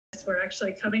We're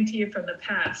actually coming to you from the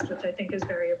past, which I think is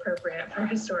very appropriate for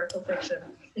historical fiction.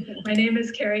 My name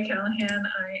is Carrie Callaghan.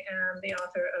 I am the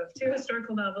author of two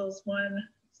historical novels, one,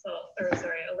 A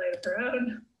Light of Her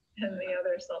Own, and the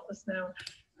other, Salt the Snow,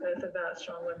 both about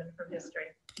strong women from history.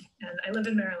 And I live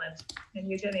in Maryland,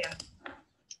 in Eugenia.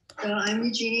 So I'm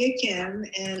Eugenia Kim,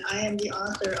 and I am the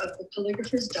author of The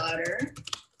Calligrapher's Daughter.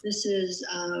 This is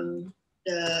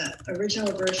the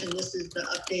original version. This is the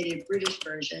updated British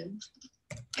version.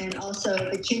 And also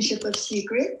The Kinship of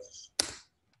Secrets.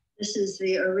 This is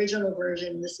the original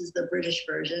version. This is the British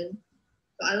version.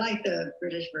 So I like the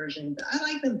British version, but I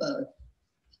like them both.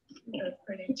 That's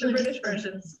pretty. The British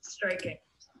version's striking.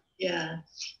 Yeah,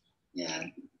 yeah.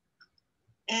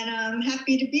 And I'm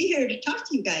happy to be here to talk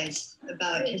to you guys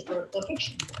about historical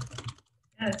fiction.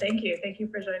 Yeah, thank you. Thank you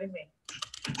for joining me.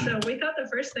 So we thought the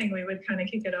first thing we would kind of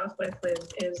kick it off with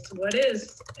is what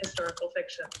is historical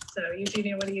fiction? So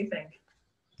Eugenia, what do you think?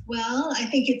 Well, I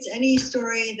think it's any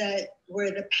story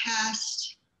where the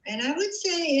past, and I would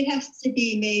say it has to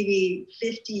be maybe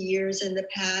 50 years in the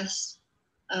past,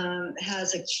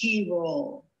 has a key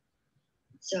role.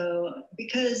 So,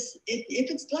 because if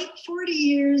it's like 40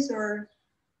 years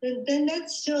then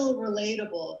that's still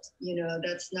relatable. You know,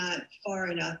 that's not far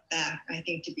enough back, I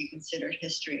think, to be considered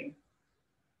history.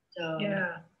 So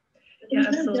yeah,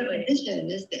 absolutely.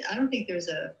 I don't think there's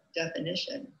a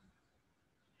definition.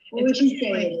 What would you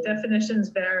say? Definitions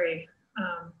vary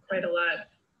quite a lot.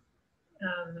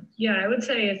 Yeah, I would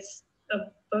say it's a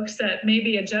book set,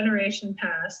 maybe a generation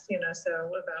past, so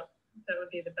that would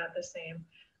be about the same,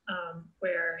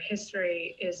 where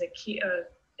history is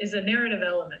is a narrative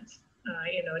element.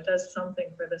 It does something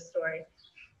for the story.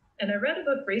 And I read a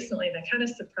book recently that kind of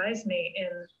surprised me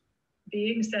in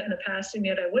being set in the past, and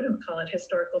yet I wouldn't call it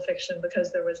historical fiction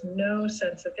because there was no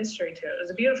sense of history to it. It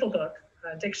was a beautiful book,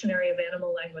 Dictionary of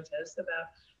Animal Languages,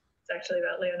 it's actually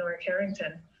about Leonora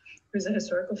Carrington, who's a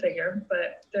historical figure,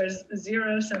 but there's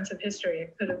zero sense of history.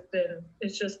 It could have been,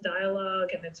 it's just dialogue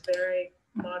and it's very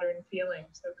modern feeling.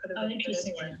 So it could have been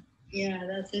anywhere. Yeah,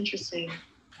 that's interesting.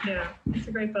 Yeah, it's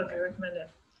a great book. I recommend it.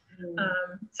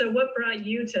 So what brought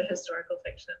you to historical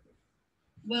fiction?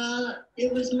 Well,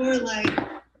 it was more like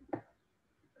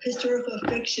historical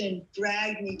fiction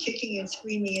dragged me kicking and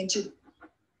screaming into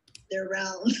their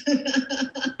realm.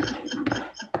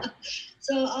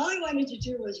 So all I wanted to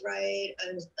do was write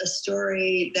a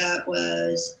story that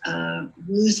was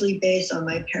loosely based on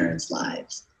my parents'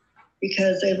 lives,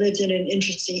 because they lived in an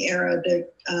interesting era,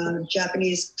 the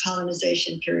Japanese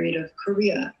colonization period of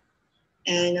Korea,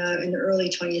 and in the early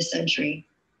 20th century.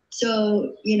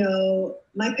 So,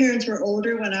 my parents were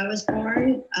older when I was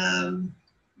born,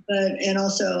 and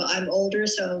also I'm older,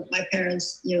 so my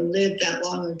parents, lived that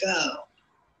long ago.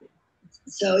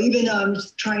 So even though I'm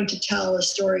trying to tell a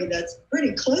story that's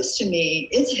pretty close to me,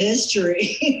 it's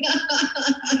history.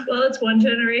 Well, it's one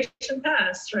generation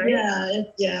past, right?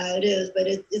 Yeah, it is. But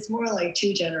it's more like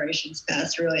 2 generations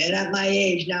past, really. And at my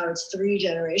age now, it's 3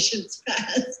 generations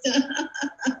past.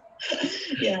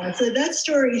 Yeah, so that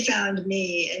story found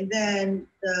me. And then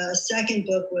the second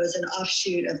book was an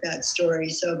offshoot of that story.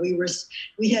 So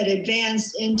we had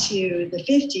advanced into the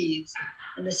 50s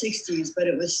and the 60s, but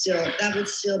that would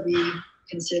still be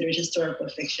considered historical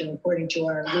fiction according to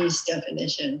our loose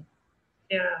definition.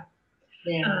 Yeah.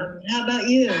 How about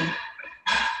you?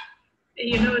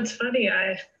 It's funny.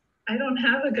 I don't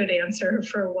have a good answer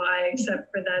for why,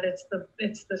 except for that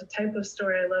it's the type of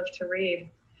story I love to read.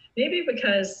 Maybe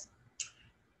because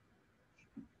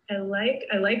I like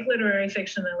literary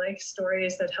fiction. I like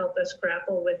stories that help us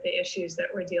grapple with the issues that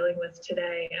we're dealing with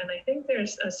today. And I think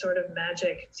there's a sort of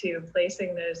magic to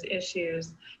placing those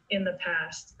issues in the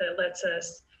past that lets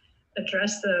us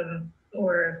address them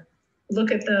or look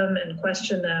at them and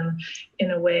question them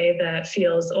in a way that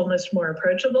feels almost more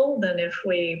approachable than if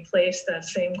we place that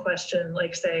same question,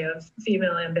 like say of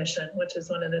female ambition, which is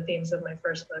one of the themes of my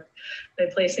first book. By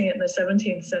placing it in the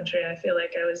 17th century, I feel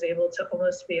like I was able to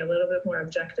almost be a little bit more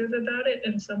objective about it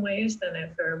in some ways than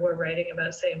if I were writing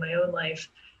about, say, my own life,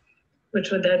 which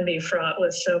would then be fraught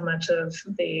with so much of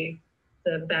the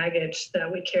baggage that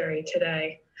we carry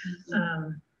today.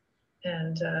 Mm-hmm.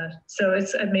 So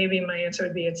it's maybe my answer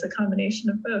would be it's a combination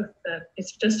of both, that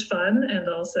it's just fun and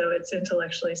also it's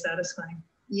intellectually satisfying.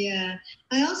 Yeah,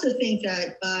 I also think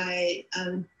that by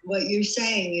what you're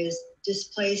saying is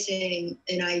displacing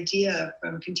an idea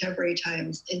from contemporary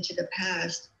times into the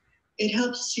past, it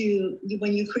helps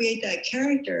when you create that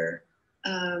character,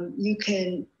 you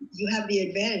have the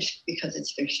advantage, because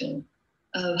it's fiction,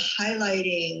 of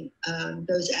highlighting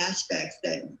those aspects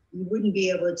that you wouldn't be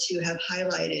able to have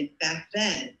highlighted back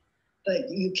then. but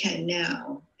you can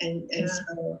now. And Yeah.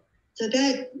 so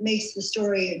that makes the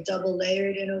story double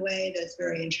layered in a way that's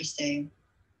very interesting.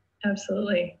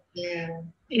 Absolutely. Yeah.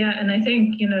 Yeah, and I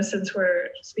think, since we're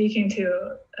speaking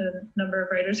to a number of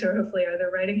writers who are hopefully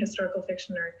either writing historical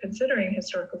fiction or considering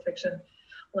historical fiction,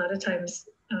 a lot of times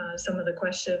some of the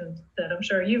questions that I'm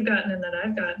sure you've gotten and that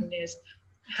I've gotten is,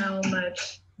 how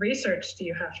much research do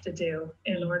you have to do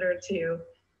in order to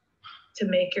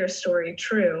make your story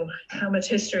true? How much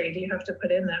history do you have to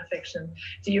put in that fiction?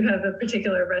 Do you have a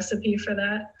particular recipe for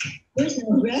that? There's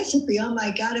no recipe. Oh my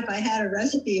God, if I had a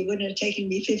recipe, it wouldn't have taken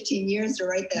me 15 years to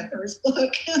write that first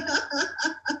book.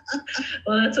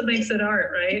 Well, that's what makes it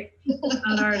art, right? It's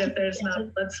not art if there's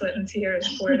not blood, sweat, and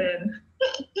tears poured in.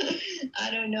 I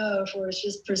don't know if it was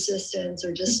just persistence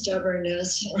or just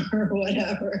stubbornness or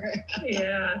whatever.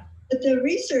 Yeah. But the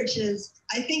research is,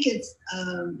 I think it's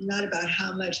not about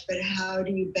how much, but how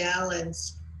do you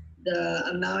balance the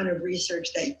amount of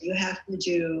research that you have to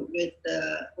do with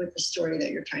the story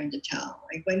that you're trying to tell?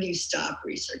 Like, when do you stop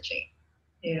researching?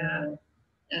 Yeah.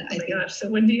 Oh my gosh, so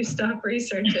when do you stop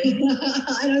researching?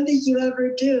 I don't think you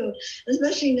ever do,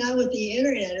 especially now with the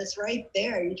internet. It's right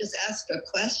there. You just ask a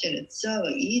question. It's so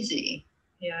easy.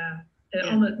 Yeah.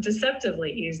 Almost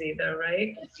deceptively easy though,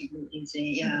 right? Deceptively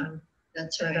easy, yeah.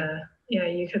 That's right. But, yeah,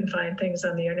 you can find things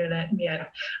on the internet. And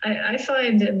yet I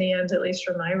find in the end, at least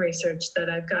from my research, that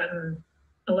I've gotten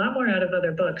a lot more out of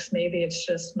other books. Maybe it's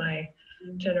just my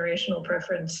generational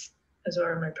preference as well,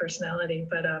 or my personality,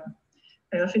 but I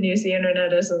often use the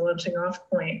internet as a launching off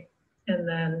point. And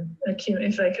then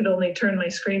if I could only turn my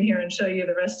screen here and show you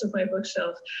the rest of my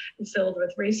bookshelf, it's filled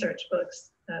with research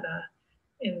books that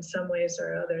in some ways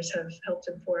or others have helped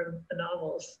inform the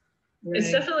novels. Right.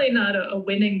 It's definitely not a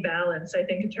winning balance, I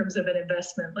think, in terms of an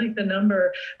investment, like the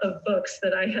number of books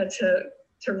that I had to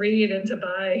read and to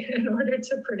buy in order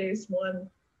to produce one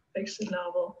fiction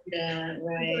novel. Yeah,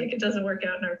 right. Like it doesn't work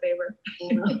out in our favor.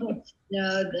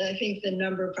 No, I think the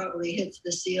number probably hits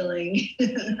the ceiling.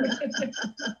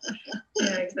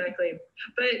 Yeah, exactly.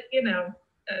 But,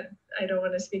 I don't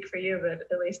want to speak for you, but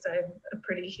at least I'm a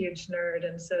pretty huge nerd.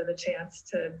 And so the chance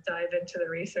to dive into the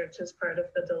research is part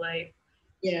of the delight.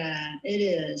 Yeah, it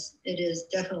is. It is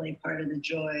definitely part of the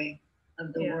joy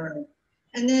of the work.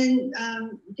 And then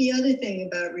the other thing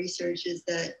about research is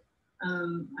that,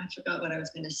 I forgot what I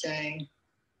was going to say.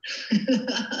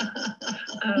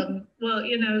 Well,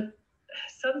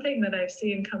 something that I've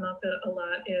seen come up a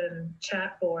lot in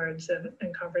chat boards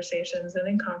and conversations and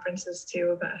in conferences too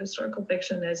about historical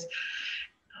fiction is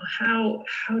how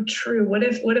true. What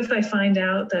if I find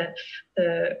out that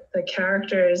the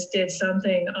characters did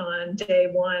something on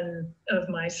day 1 of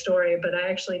my story, but I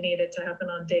actually need it to happen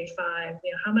on day 5?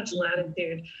 How much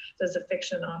latitude does a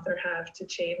fiction author have to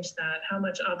change that? How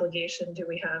much obligation do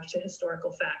we have to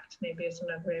historical fact? Maybe is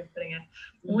another way of putting it.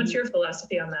 What's your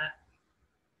philosophy on that?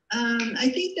 I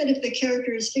think that if the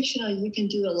character is fictional, you can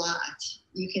do a lot.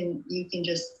 You can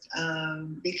just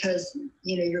because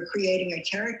you're creating a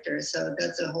character, so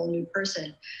that's a whole new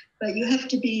person. But you have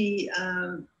to be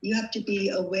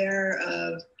aware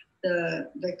of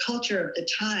the culture of the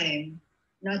time,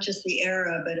 not just the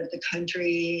era, but of the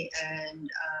country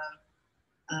and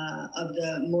of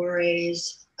the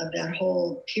mores of that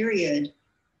whole period.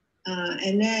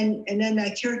 And then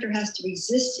that character has to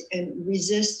exist and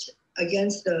resist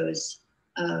against those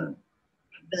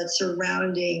that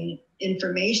surrounding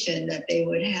information that they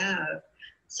would have.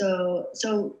 So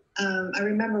I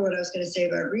remember what I was going to say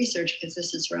about research, because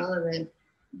this is relevant.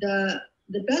 The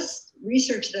best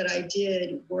research that I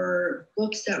did were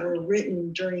books that were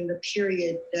written during the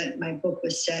period that my book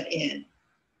was set in.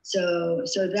 So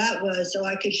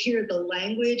I could hear the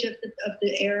language of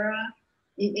the era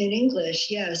in English,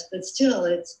 yes, but still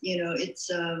it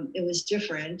was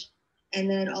different. And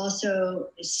then also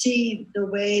see the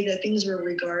way that things were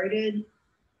regarded.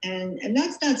 And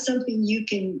that's not something you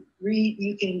can read,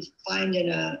 you can find in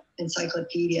an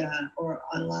encyclopedia or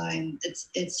online. It's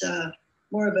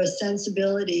more of a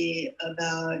sensibility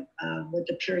about what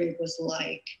the period was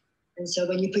like. And so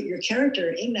when you put your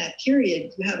character in that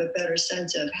period, you have a better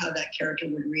sense of how that character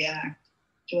would react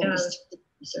to all the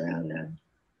stuff around them.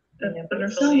 That's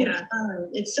wonderful. It's so much fun.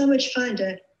 It's so much fun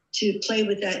to play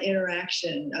with that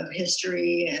interaction of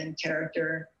history and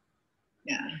character.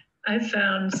 Yeah. I've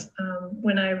found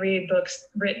when I read books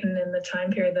written in the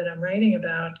time period that I'm writing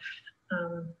about,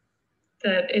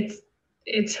 that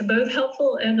it's both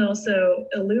helpful and also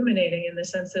illuminating in the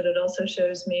sense that it also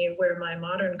shows me where my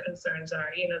modern concerns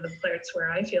are, the parts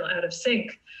where I feel out of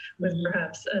sync with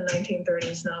perhaps a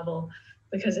 1930s novel.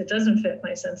 because it doesn't fit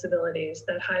my sensibilities,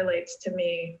 that highlights to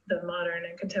me the modern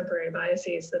and contemporary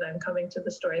biases that I'm coming to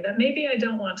the story that maybe I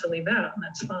don't want to leave out, and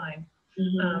that's fine.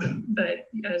 But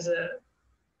as a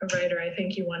writer, I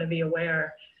think you want to be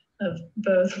aware of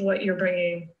both what you're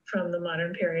bringing from the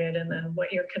modern period and then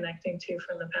what you're connecting to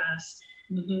from the past.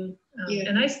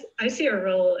 And I see our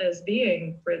role as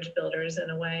being bridge builders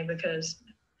in a way, because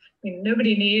I mean,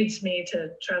 nobody needs me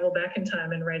to travel back in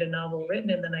time and write a novel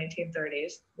written in the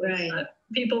 1930s. Right.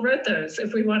 People wrote those.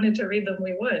 If we wanted to read them,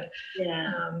 we would.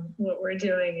 Yeah. What we're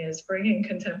doing is bringing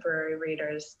contemporary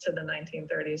readers to the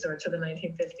 1930s or to the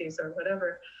 1950s or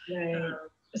whatever, Right.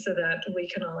 So that we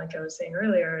can all, like I was saying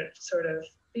earlier, sort of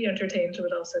be entertained,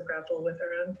 but also grapple with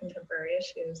our own contemporary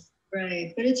issues.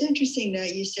 Right. But it's interesting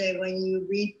that you say when you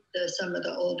read some of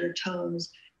the older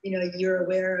tomes, you know, you're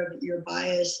aware of your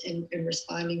bias in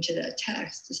responding to that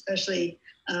text, especially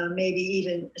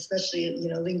especially, you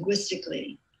know,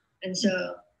 linguistically. And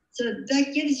so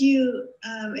that gives you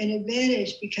an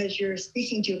advantage because you're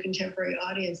speaking to a contemporary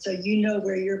audience. So you know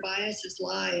where your biases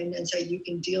lie, and so you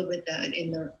can deal with that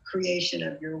in the creation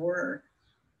of your work.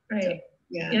 Right. So,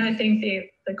 yeah, I think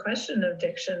the question of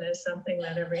diction is something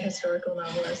that every historical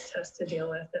novelist has to deal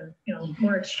with, and, you know,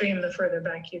 more extreme the further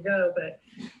back you go, but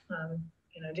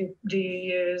you know, do you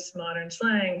use modern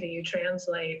slang? Do you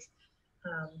translate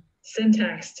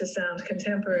syntax to sound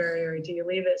contemporary, or do you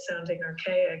leave it sounding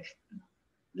archaic?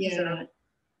 Yeah. So,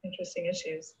 interesting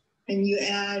issues. And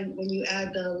when you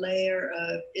add the layer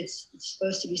of it's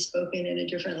supposed to be spoken in a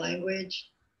different language,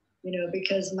 you know,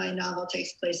 because my novel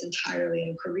takes place entirely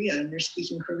in Korea and they're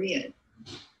speaking Korean,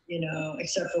 you know,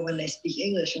 except for when they speak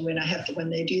English. And when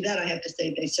they do that, I have to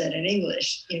say they said in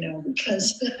English, you know,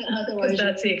 because otherwise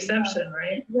that's the exception,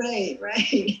 right?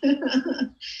 Right.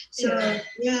 So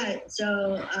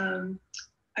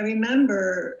I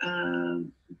remember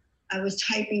I was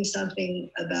typing something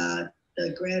about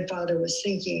the grandfather was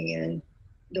thinking, and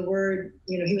the word,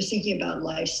 you know, he was thinking about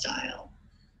lifestyle.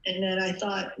 And then I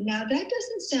thought, now that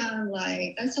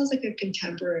sounds like a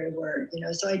contemporary word, you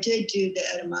know. So I did do the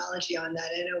etymology on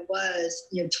that, and it was,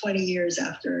 you know, 20 years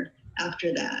after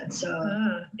that. So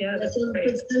yeah, that's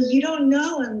great. So you don't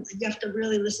know, and you have to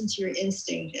really listen to your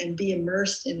instinct and be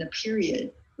immersed in the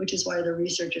period, which is why the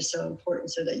research is so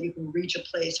important, so that you can reach a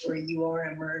place where you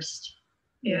are immersed.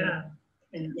 Yeah.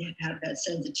 And have that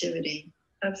sensitivity.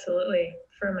 Absolutely.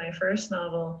 For my first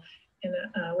novel,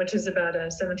 which is about a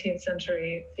 17th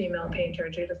century female painter,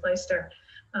 Judith Leister,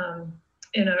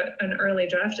 in an early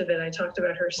draft of it, I talked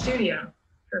about her studio,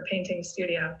 her painting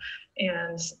studio.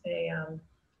 And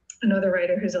another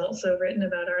writer who's also written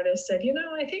about artists said, you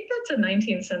know, I think that's a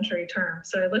 19th century term.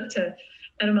 So I looked to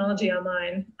etymology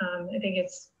online. I think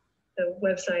the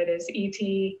website is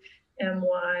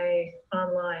ETMY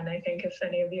online, I think, if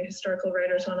any of you historical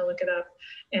writers want to look it up.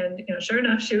 And, you know, sure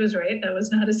enough, she was right. That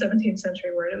was not a 17th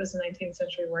century word. It was a 19th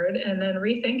century word. And then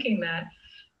rethinking that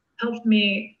helped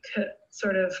me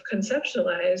sort of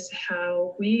conceptualize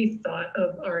how we thought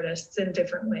of artists in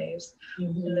different ways.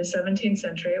 In the 17th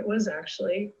century, it was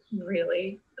actually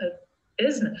really a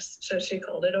business. So she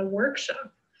called it a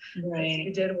workshop. Right.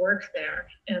 You did work there,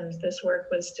 and this work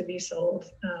was to be sold,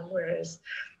 whereas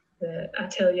the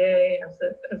atelier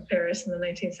of Paris in the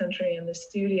 19th century and the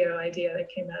studio idea that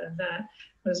came out of that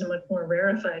was a much more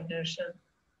rarefied notion.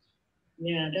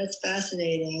 Yeah, that's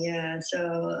fascinating. Yeah,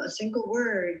 so a single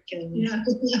word can. Yeah,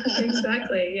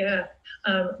 exactly. Yeah,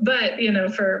 but you know,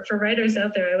 for writers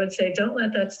out there, I would say don't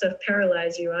let that stuff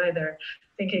paralyze you either.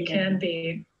 I think it can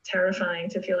be terrifying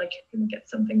to feel like you can get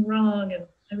something wrong, and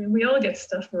I mean, we all get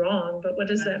stuff wrong, but what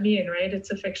does that mean, right? It's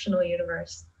a fictional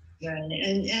universe. Right,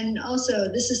 and also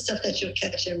this is stuff that you'll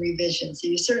catch in revision, so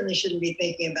you certainly shouldn't be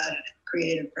thinking about it in a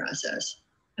creative process.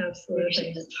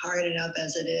 Absolutely. It's hard enough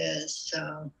as it is,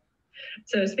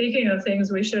 So speaking of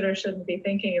things we should or shouldn't be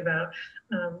thinking about,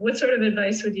 what sort of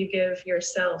advice would you give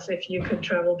yourself if you could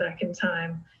travel back in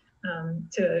time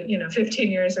to, you know,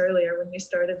 15 years earlier when you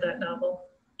started that novel?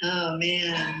 Oh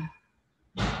man.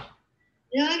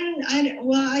 Yeah,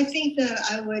 I think that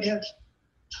I would have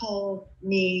told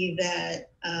me that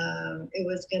it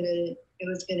was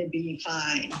gonna be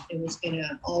fine. It was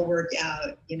gonna all work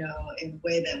out, you know, in a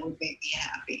way that would make me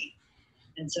happy.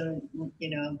 And so, you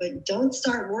know, but don't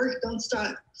stop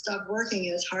working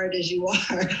as hard as you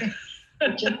are.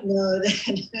 Just know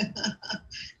that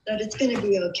that it's going to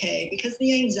be okay, because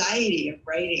the anxiety of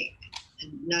writing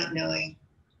and not knowing,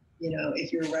 you know,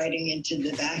 if you're writing into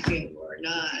the vacuum or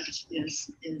not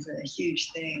is a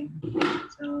huge thing.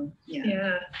 So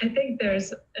yeah, I think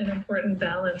there's an important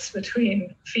balance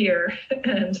between fear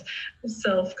and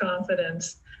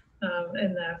self-confidence,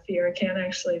 and that fear can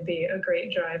actually be a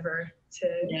great driver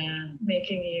to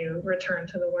making you return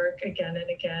to the work again and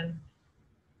again.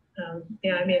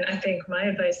 I mean, I think my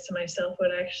advice to myself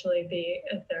would actually be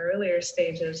at the earlier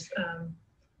stages,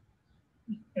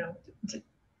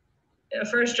 a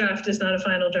first draft is not a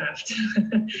final draft.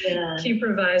 Keep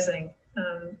revising.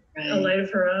 A Light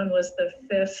of Her Own was the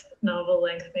 5th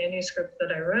novel-length manuscript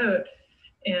that I wrote,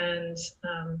 and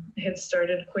I had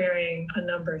started querying a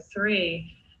number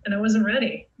 3, and I wasn't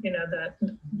ready. That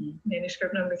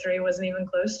manuscript number 3 wasn't even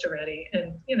close to ready,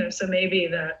 and so maybe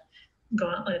that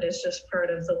gauntlet is just part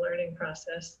of the learning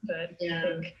process. But I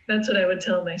think that's what I would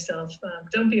tell myself.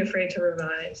 Don't be afraid to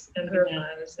revise and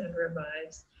revise and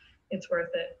revise. It's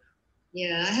worth it.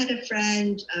 Yeah, I had a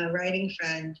friend, a writing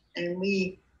friend, and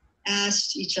we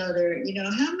asked each other,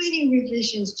 how many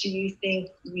revisions do you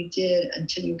think you did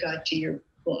until you got to your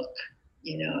book?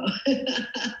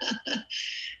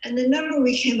 And the number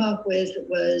we came up with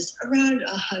was around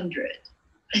 100.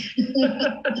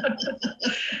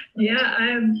 Yeah,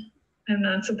 I'm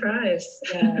not surprised.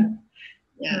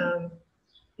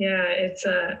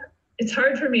 It's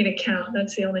hard for me to count.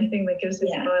 That's the only thing that gives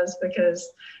me pause,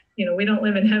 because we don't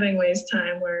live in Hemingway's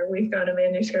time where we've got a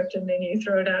manuscript and then you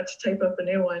throw it out to type up a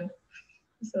new one.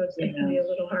 So it can be a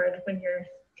little hard when you're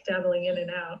dabbling in and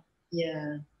out.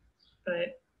 Yeah.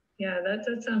 But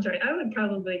that sounds right. I would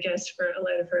probably guess for A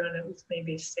Light of Her Own it was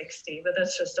maybe 60, but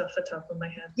that's just off the top of my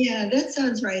head. Yeah, that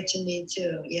sounds right to me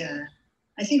too. Yeah.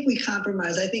 I think we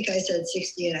compromised. I think I said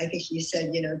 60 and I think you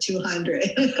said,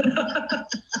 200.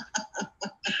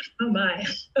 Oh my.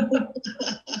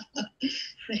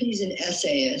 He's an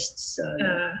essayist, so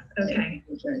okay.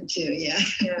 Different too. Yeah.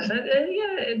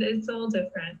 It's all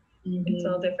different. It's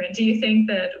all different. Do you think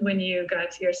that when you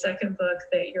got to your second book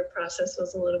that your process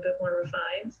was a little bit more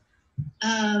refined?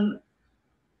 I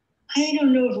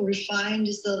don't know if refined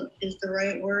is the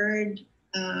right word,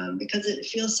 because it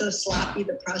feels so sloppy.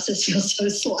 The process feels so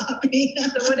sloppy.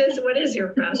 So what is your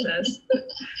process,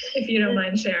 if you don't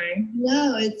mind sharing?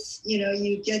 No, it's,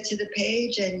 you get to the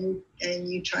page and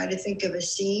you try to think of a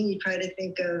scene. You try to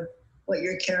think of what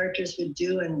your characters would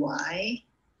do and why,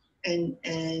 and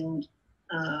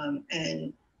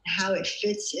how it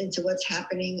fits into what's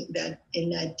happening in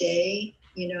that day,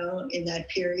 in that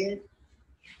period.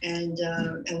 And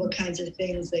what kinds of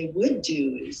things they would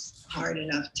do is hard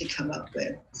enough to come up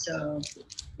with. So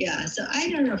I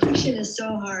don't know. Fiction is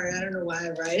so hard. I don't know why I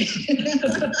write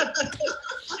it.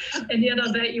 And yet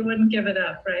I'll bet you wouldn't give it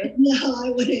up, right? No, I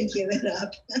wouldn't give it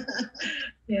up.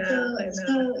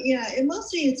 So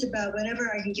mostly it's about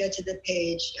whenever I can get to the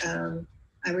page,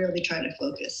 I really try to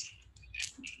focus.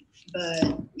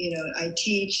 But, I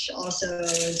teach also,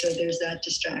 and so there's that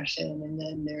distraction, and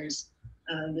then there's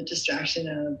the distraction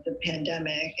of the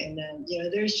pandemic, and then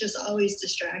there's just always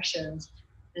distractions.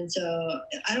 And so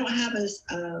I don't have a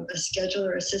schedule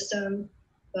or a system,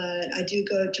 but I do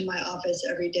go to my office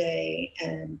every day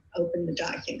and open the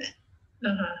document.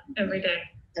 Every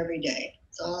day.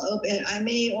 So I'll open. I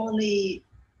may only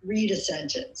read a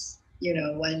sentence,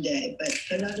 one day, but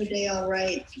another day I'll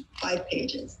write 5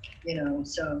 pages.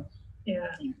 So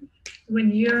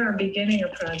when you're beginning a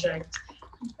project,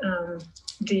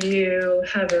 do you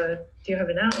have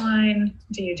an outline?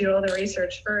 Do you do all the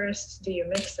research first? Do you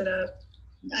mix it up?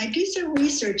 I do some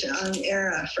research on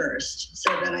era first, so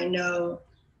that I know.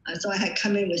 So I had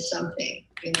come in with something.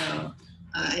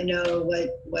 I know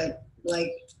what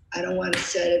I don't want to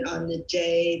set it on the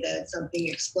day that something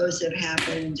explosive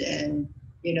happened, and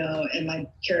and my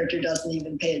character doesn't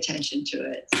even pay attention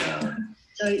to it.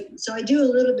 So I do a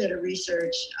little bit of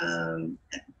research,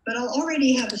 but I'll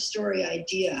already have a story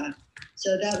idea.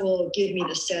 So that will give me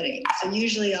the setting. So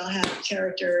usually I'll have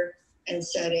character and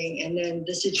setting, and then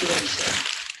the situation.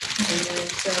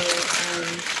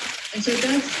 And so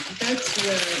that's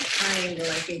the triangle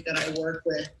I think that I work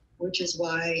with, which is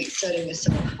why setting is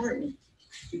so important,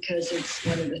 because it's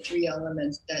one of the 3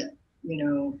 elements that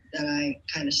that I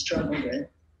kind of struggle with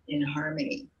in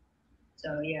harmony.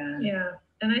 So yeah,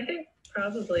 and I think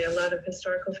probably a lot of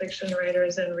historical fiction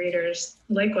writers and readers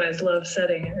likewise love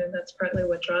setting, and that's partly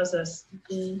what draws us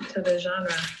to the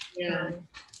genre.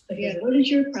 What is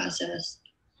your process?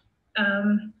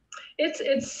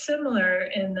 It's similar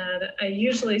in that I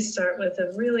usually start with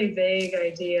a really vague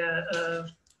idea of,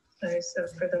 so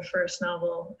for the first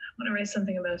novel, I want to write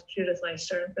something about Judith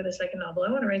Leister, and for the second novel,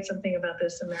 I want to write something about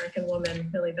this American woman,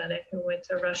 Millie Bennett, who went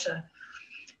to Russia.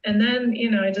 And then,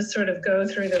 I just sort of go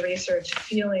through the research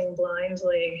feeling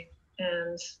blindly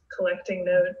and collecting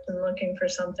notes and looking for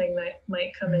something that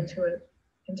might come into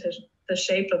the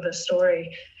shape of a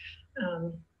story.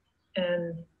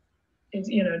 And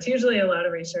it's usually a lot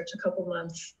of research, a couple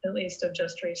months at least of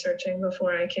just researching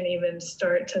before I can even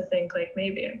start to think like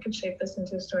maybe I could shape this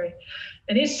into a story.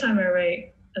 And each time I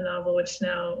write a novel, which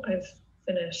now I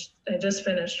just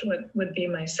finished what would be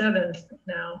my 7th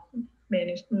now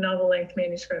novel length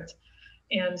manuscript.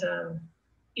 And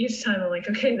each time I'm like,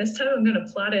 okay, this time I'm going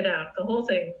to plot it out, the whole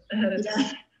thing ahead of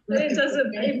time. But it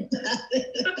doesn't.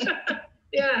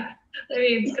 Yeah. I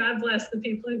mean, God bless the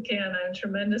people who can. I'm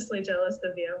tremendously jealous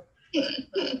of you.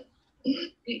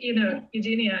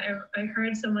 Eugenia, I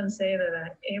heard someone say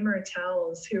that Amor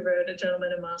Towles, who wrote A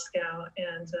Gentleman in Moscow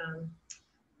and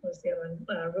what was the other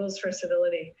one? Rules for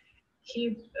Civility.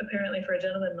 He apparently, for A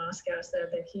Gentleman in Moscow,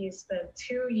 said that he spent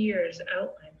 2 years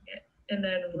outlining it and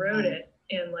then wrote it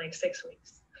in like 6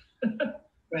 weeks.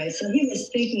 Right. So he was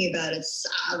thinking about it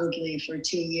solidly for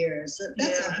 2 years. So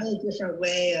that's a whole different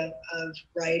way of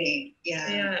writing. Yeah.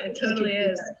 Yeah, it totally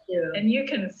is. And you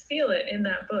can feel it in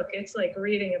that book. It's like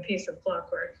reading a piece of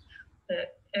clockwork,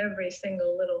 that every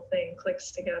single little thing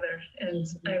clicks together. And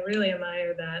I really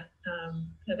admire that.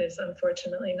 That is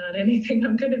unfortunately not anything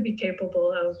I'm going to be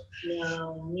capable of.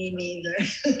 No, me neither.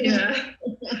 Yeah.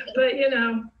 But,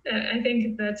 I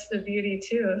think that's the beauty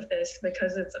too of this,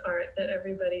 because it's art, that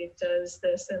everybody does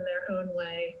this in their own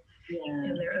way,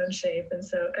 in their own shape. And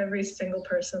so every single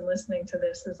person listening to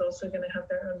this is also going to have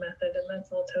their own method, and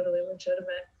that's all totally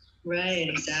legitimate. Right,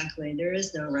 exactly. There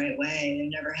is no right way.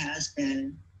 There never has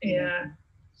been. Yeah.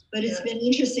 But it's been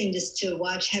interesting just to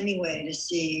watch Hemingway to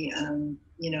see,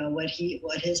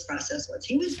 what his process was.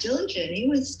 He was diligent. He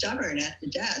was stubborn at the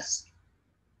desk.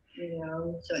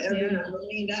 So every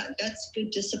morning, that's good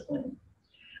discipline.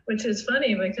 Which is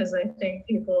funny, because I think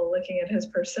people looking at his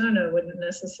persona wouldn't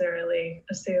necessarily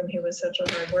assume he was such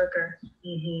a hard worker.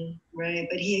 Right,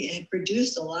 but he had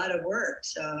produced a lot of work,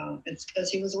 so it's because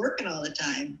he was working all the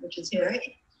time, which is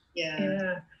great.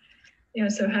 Yeah,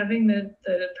 so having the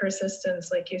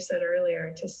persistence, like you said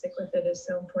earlier, to stick with it is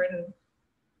so important.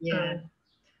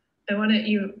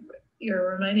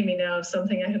 You're reminding me now of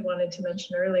something I had wanted to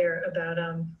mention earlier about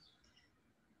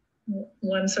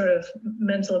one sort of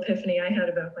mental epiphany I had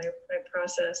about my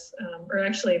process, or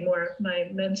actually more my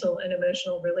mental and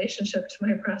emotional relationship to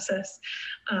my process,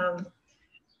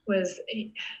 was,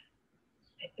 I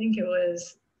think it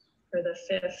was for the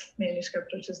 5th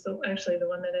manuscript, which is actually the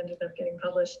one that ended up getting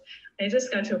published. I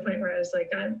just got to a point where I was like,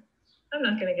 I'm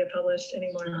not going to get published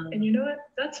anymore. And you know what?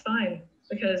 That's fine,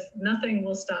 because nothing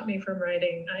will stop me from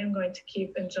writing. I am going to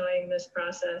keep enjoying this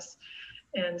process.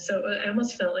 And so I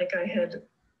almost felt like I had,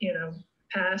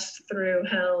 passed through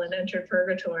hell and entered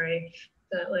purgatory,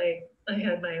 that like I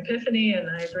had my epiphany and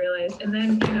I realized, and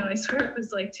then, I swear it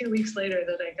was like 2 weeks later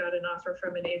that I got an offer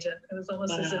from an agent. It was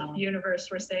almost as if the universe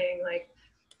were saying like,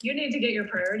 you need to get your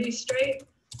priorities straight,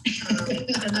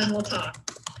 and then we'll talk.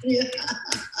 Yeah.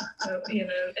 So,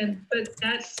 but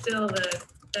that's still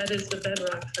that is the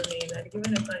bedrock for me, that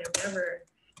even if I am never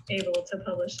able to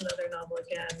publish another novel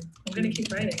again, I'm going to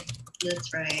keep writing.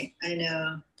 That's right. I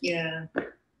know. Yeah.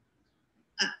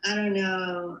 I don't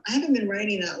know. I haven't been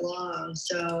writing that long,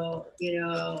 so,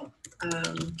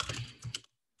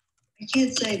 I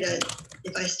can't say that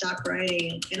if I stop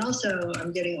writing, and also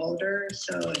I'm getting older,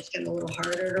 so it's getting a little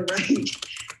harder to write.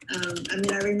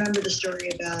 I remember the story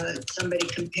about somebody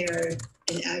compared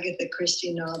an Agatha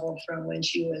Christie novel from when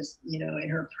she was, in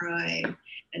her prime,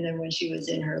 and then when she was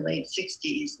in her late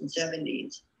 60s and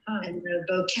 70s. And the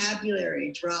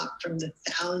vocabulary dropped from the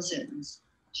thousands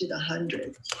to the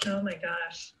hundreds. Oh my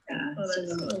gosh. Yeah. Oh,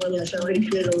 that's so, a little somebody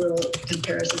did a little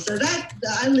comparison. So that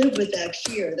I live with that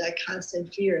fear, that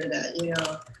constant fear that,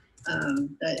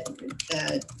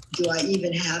 that do I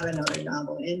even have another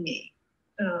novel in me?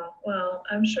 Oh, well,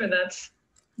 I'm sure that's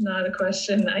not a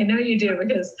question. I know you do,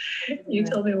 because you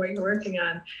told me what you're working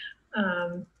on.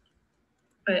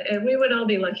 But we would all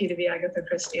be lucky to be Agatha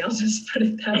Christie. I'll just put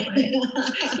it that way,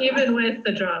 even with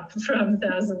the drop from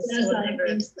thousands to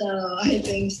hundreds. I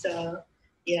think so.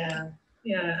 Yeah.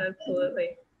 Yeah,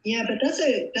 absolutely. Yeah, but that's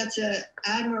a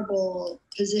admirable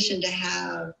position to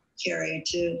have, Carrie,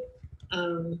 to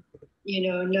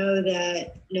know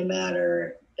that no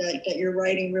matter that you're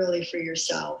writing really for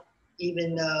yourself,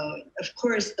 even though of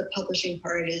course the publishing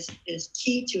part is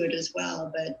key to it as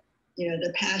well, but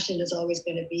the passion is always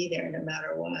going to be there no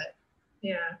matter what.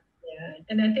 Yeah.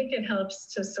 And I think it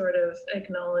helps to sort of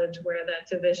acknowledge where that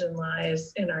division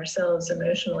lies in ourselves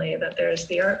emotionally, that there's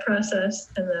the art process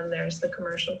and then there's the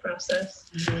commercial process.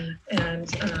 And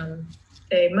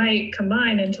they might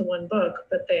combine into one book,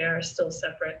 but they are still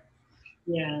separate.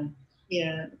 Yeah,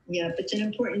 but it's an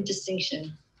important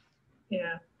distinction.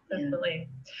 Yeah. definitely.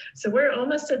 So we're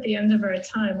almost at the end of our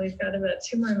time. We've got about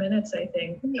 2 more minutes, I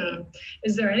think.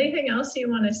 Is there anything else you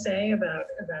want to say about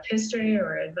history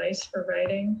or advice for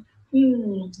writing?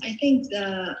 I think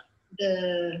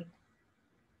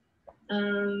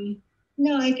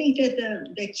no, I think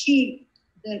that the key,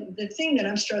 the thing that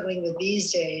I'm struggling with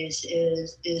these days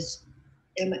is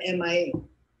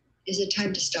it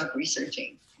time to stop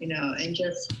researching, and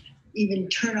just even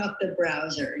turn off the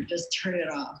browser, just turn it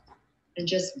off and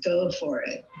just go for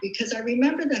it. Because I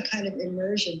remember that kind of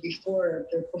immersion before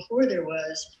there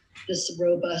was this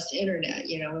robust internet,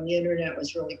 when the internet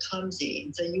was really clumsy.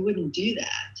 And so you wouldn't do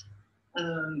that.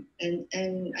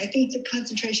 And I think the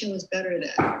concentration was better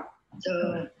then.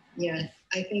 So yeah,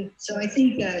 I think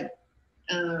that,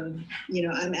 I'm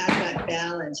at that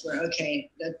balance where, okay,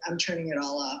 that I'm turning it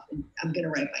all off and I'm going to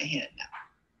write by hand now.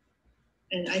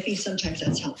 And I think sometimes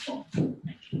that's helpful.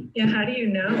 Yeah, how do you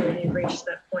know when you've reached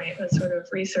that point, that sort of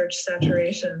research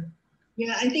saturation?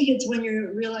 Yeah, I think it's when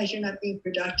you realize you're not being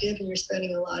productive and you're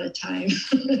spending a lot of time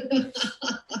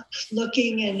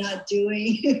looking and not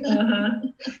doing,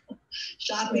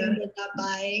 shopping but not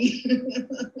buying.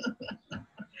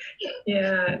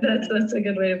 Yeah, that's a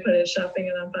good way to put it, shopping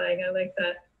and not buying. I like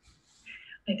that.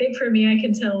 I think for me, I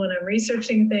can tell when I'm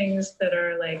researching things that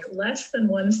are like less than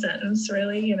one sentence,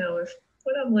 really, if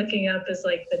what I'm looking up is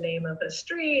like the name of a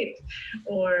street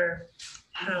or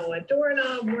how a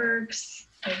doorknob works.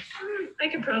 I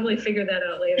could probably figure that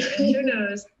out later. And who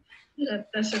knows, that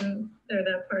session or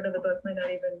that part of the book might not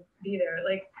even be there.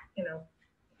 Like,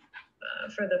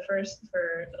 for A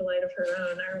Light of Her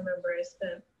Own, I remember I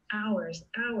spent hours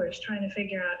trying to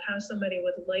figure out how somebody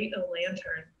would light a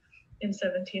lantern in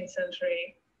 17th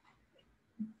century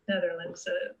Netherlands,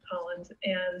 Holland.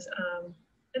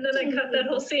 And then I cut that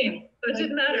whole scene. So it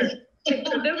didn't matter.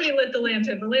 Nobody lit the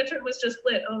lantern. The lantern was just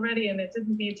lit already and it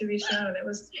didn't need to be shown.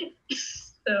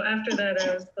 So after that,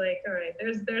 I was like, all right,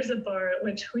 there's a bar at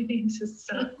which we need to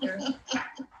stop here.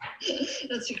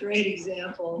 That's a great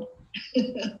example.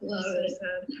 Love it.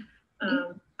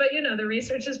 But the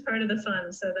research is part of the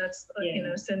fun. So that's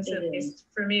since at least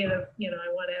for me, I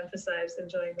want to emphasize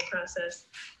enjoying the process.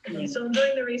 And I'm still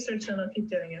enjoying the research, and I'll keep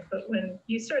doing it. But when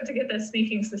you start to get that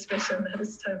sneaking suspicion that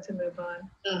it's time to move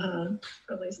on,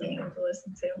 probably something to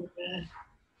listen to. Yeah.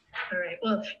 All right.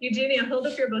 Well, Eugenia, hold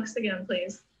up your books again,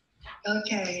 please.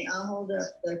 Okay, I'll hold up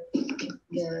the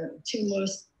 2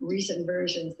 most recent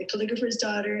versions, The Calligrapher's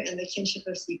Daughter and The Kinship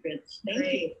of Secrets.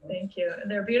 Thank you. And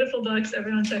they're beautiful books.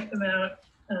 Everyone check them out.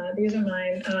 These are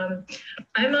mine.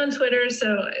 I'm on Twitter,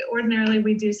 so ordinarily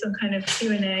we do some kind of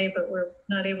Q&A, but we're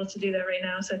not able to do that right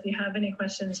now. So if you have any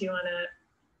questions you want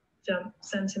to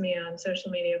send to me on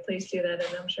social media, please do that.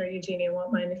 And I'm sure Eugenia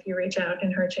won't mind if you reach out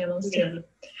in her channels too.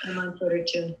 I'm on Twitter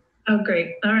too. Oh,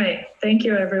 great. All right. Thank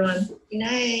you, everyone. Good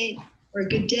night or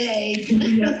good day.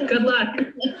 Yes, good luck.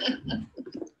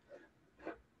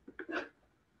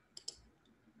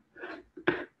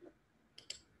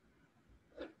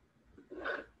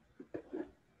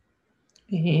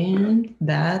 And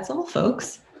that's all,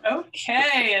 folks.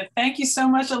 Okay, and thank you so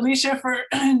much, Alicia, for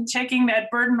taking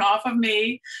that burden off of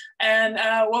me. And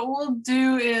what we'll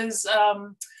do is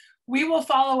we will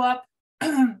follow up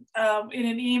in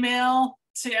an email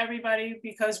to everybody,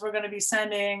 because we're going to be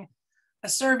sending a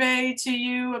survey to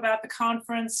you about the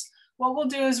conference. What we'll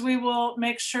do is we will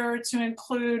make sure to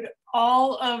include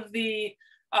all of the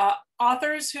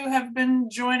authors who have been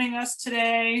joining us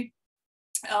today,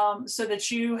 so that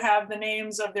you have the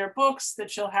names of their books,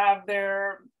 that you'll have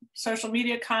their social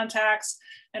media contacts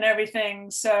and everything.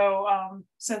 So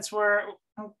since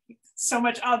so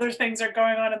much other things are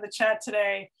going on in the chat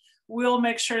today, we'll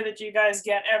make sure that you guys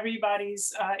get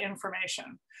everybody's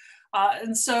information.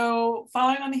 And so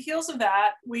following on the heels of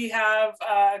that, we have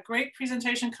a great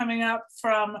presentation coming up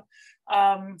from,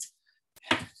 Randon.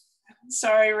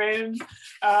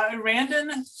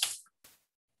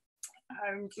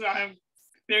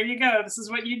 There you go. This is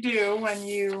what you do when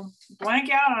you blank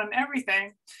out on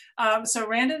everything. So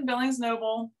Randon Billings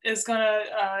Noble is going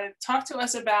to talk to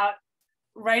us about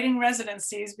writing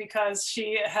residencies, because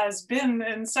she has been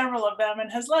in several of them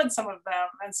and has led some of them.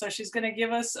 And so she's going to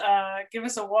give us a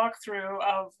walkthrough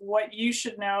of what you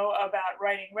should know about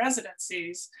writing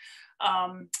residencies.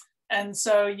 And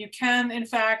so you can, in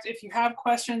fact, if you have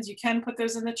questions, you can put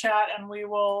those in the chat and we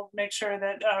will make sure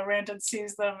that Randon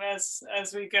sees them as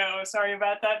we go. Sorry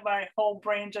about that. My whole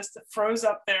brain just froze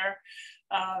up there.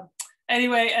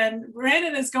 Anyway, and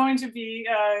Randon is going to be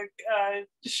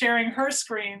sharing her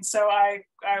screen. So I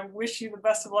wish you the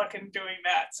best of luck in doing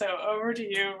that. So over to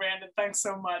you, Randon. Thanks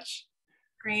so much.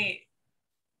 Great.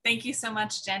 Thank you so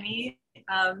much, Jenny.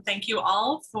 Thank you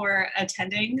all for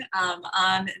attending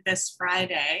on this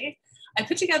Friday. I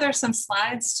put together some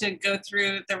slides to go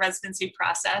through the residency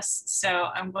process. So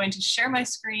I'm going to share my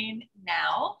screen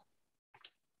now.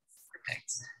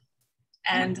 Perfect.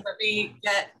 And let me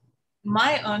get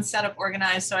my own setup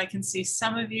organized so I can see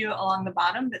some of you along the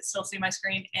bottom that still see my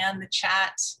screen, and the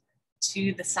chat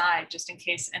to the side, just in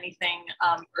case anything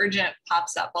urgent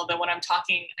pops up. Although when I'm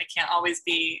talking, I can't always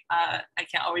be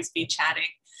chatting,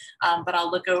 but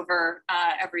I'll look over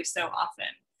every so often.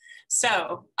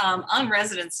 So on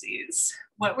residencies,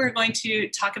 what we're going to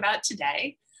talk about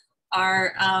today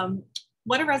are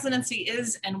what a residency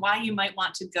is and why you might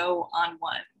want to go on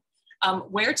one,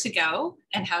 where to go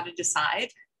and how to decide,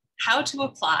 how to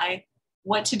apply,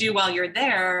 what to do while you're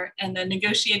there, and then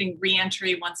negotiating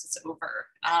re-entry once it's over,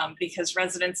 because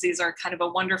residencies are kind of a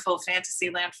wonderful fantasy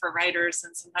land for writers,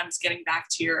 and sometimes getting back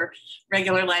to your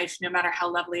regular life, no matter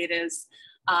how lovely it is,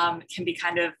 can be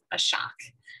kind of a shock.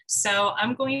 So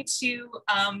I'm going to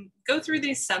go through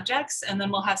these subjects, and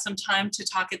then we'll have some time to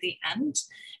talk at the end.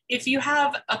 If you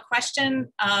have a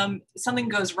question, something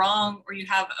goes wrong, or you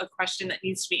have a question that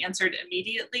needs to be answered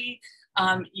immediately,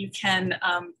 you can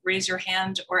raise your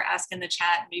hand or ask in the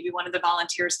chat. Maybe one of the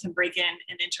volunteers can break in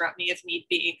and interrupt me if need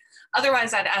be.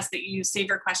 Otherwise, I'd ask that you save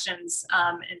your questions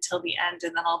until the end,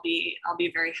 and then I'll be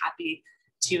very happy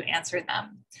to answer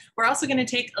them. We're also going to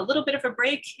take a little bit of a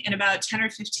break in about 10 or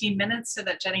 15 minutes so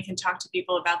that Jenny can talk to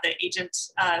people about the agent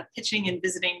pitching and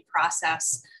visiting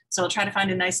process. So I'll try to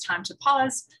find a nice time to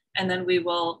pause, and then we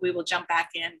will jump back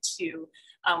into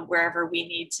wherever we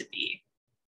need to be.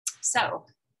 So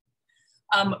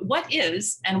what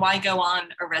is and why go on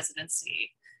a residency?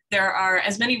 There are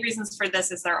as many reasons for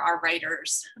this as there are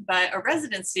writers, but a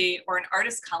residency or an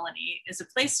artist colony is a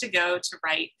place to go to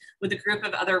write with a group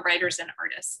of other writers and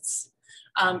artists.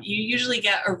 You usually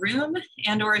get a room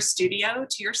and or a studio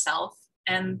to yourself,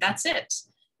 and that's it.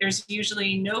 There's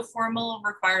usually no formal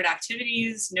required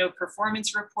activities, no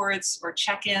performance reports or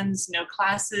check-ins, no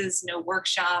classes, no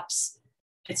workshops.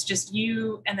 It's just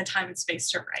you and the time and space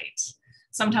to write.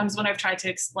 Sometimes when I've tried to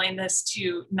explain this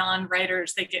to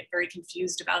non-writers, they get very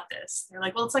confused about this. They're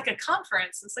like, well, it's like a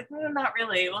conference. It's like, no, not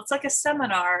really. Well, it's like a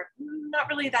seminar. Not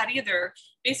really that either.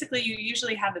 Basically, you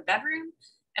usually have a bedroom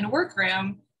and a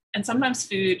workroom and sometimes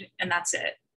food, and that's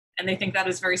it. And they think that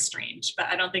is very strange, but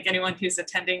I don't think anyone who's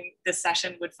attending this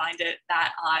session would find it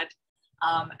that odd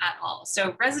at all.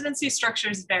 So residency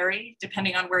structures vary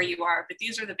depending on where you are, but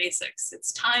these are the basics.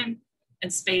 It's time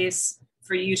and space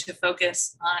for you to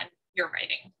focus on your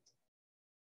writing.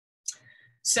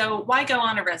 So why go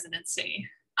on a residency?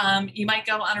 You might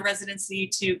go on a residency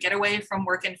to get away from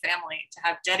work and family, to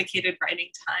have dedicated writing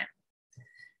time.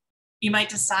 You might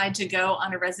decide to go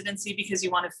on a residency because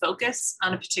you want to focus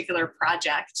on a particular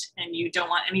project and you don't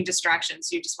want any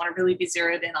distractions. You just want to really be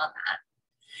zeroed in on that.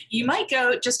 You might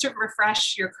go just to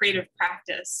refresh your creative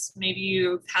practice. Maybe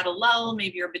you've had a lull,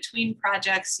 maybe you're between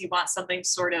projects, you want something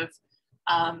sort of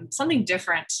something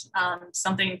different,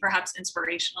 something perhaps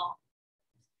inspirational.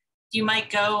 You might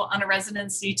go on a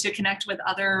residency to connect with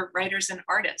other writers and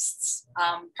artists.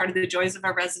 Part of the joys of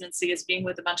a residency is being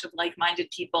with a bunch of like-minded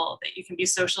people that you can be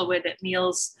social with at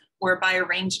meals or by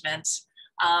arrangement,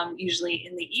 usually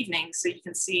in the evening, so you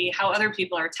can see how other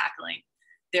people are tackling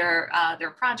their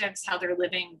projects, how they're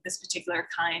living this particular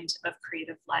kind of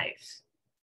creative life.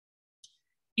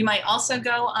 You might also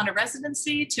go on a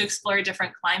residency to explore a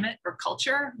different climate or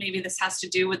culture. Maybe this has to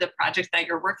do with the project that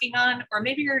you're working on, or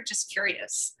maybe you're just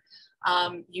curious.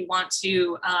 You want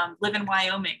to live in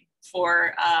Wyoming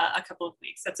for a couple of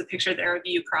weeks. That's a picture there of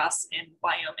you cross in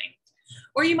Wyoming.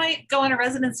 Or you might go on a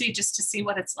residency just to see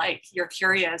what it's like. You're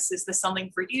curious, is this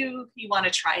something for you? You want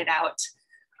to try it out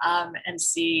and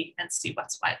see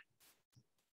what's what.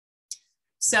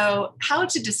 So how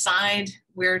to decide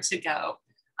where to go?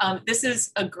 This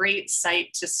is a great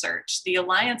site to search, the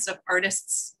Alliance of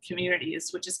Artists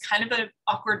Communities, which is kind of an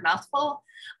awkward mouthful,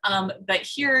 but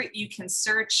here you can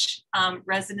search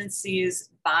residencies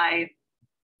by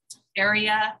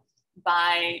area,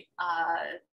 by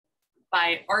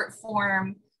art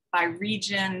form, by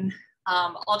region,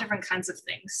 all different kinds of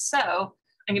things. So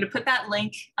I'm going to put that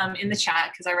link in the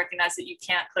chat because I recognize that you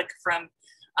can't click from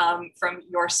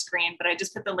your screen, but I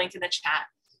just put the link in the chat.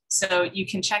 So you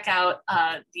can check out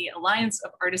the Alliance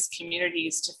of Artist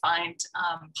Communities to find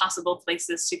possible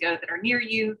places to go that are near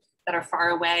you, that are far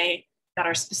away, that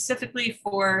are specifically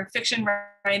for fiction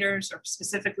writers or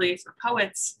specifically for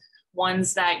poets,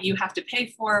 ones that you have to pay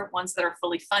for, ones that are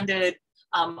fully funded,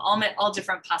 all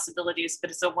different possibilities, but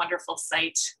it's a wonderful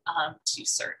site to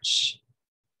search.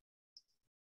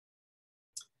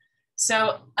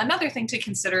 So another thing to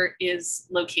consider is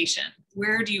location.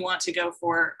 Where do you want to go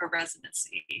for a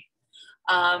residency?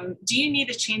 Do you need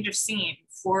a change of scene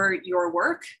for your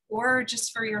work or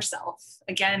just for yourself?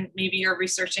 Again, maybe you're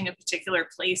researching a particular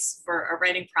place for a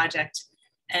writing project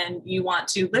and you want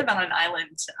to live on an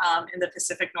island in the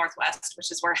Pacific Northwest, which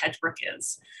is where Hedgebrook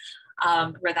is,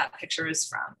 where that picture is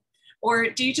from. Or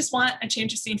do you just want a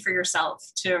change of scene for yourself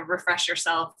to refresh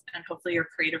yourself and hopefully your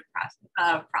creative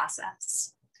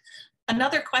process?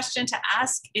 Another question to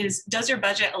ask is, does your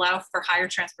budget allow for higher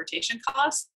transportation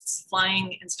costs,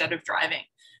 flying instead of driving?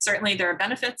 Certainly there are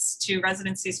benefits to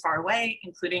residencies far away,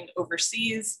 including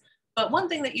overseas, but one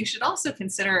thing that you should also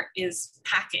consider is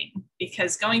packing,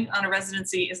 because going on a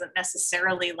residency isn't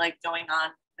necessarily like going on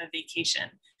a vacation.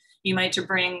 You might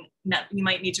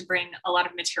need to bring a lot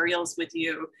of materials with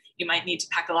you. You might need to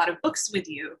pack a lot of books with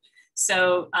you.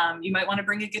 So you might want to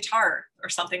bring a guitar or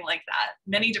something like that.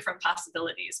 Many different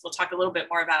possibilities. We'll talk a little bit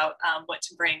more about what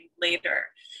to bring later.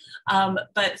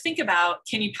 But think about,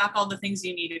 can you pack all the things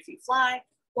you need if you fly?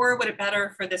 Or would it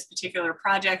better for this particular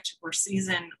project or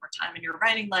season or time in your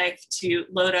writing life to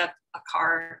load up a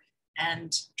car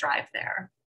and drive there?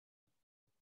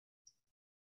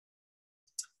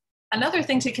 Another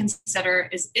thing to consider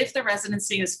is if the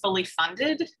residency is fully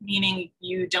funded, meaning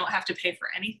you don't have to pay for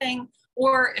anything,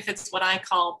 or if it's what I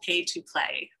call pay to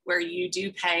play, where you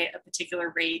do pay a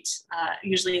particular rate.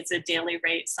 Usually it's a daily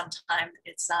rate, sometimes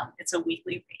it's a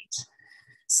weekly rate.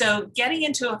 So getting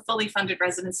into a fully funded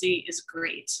residency is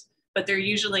great, but they're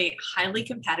usually highly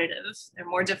competitive. They're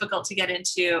more difficult to get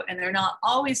into, and they're not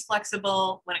always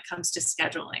flexible when it comes to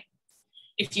scheduling.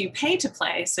 If you pay to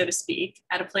play, so to speak,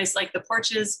 at a place like the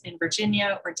Porches in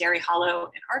Virginia or Dairy Hollow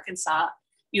in Arkansas,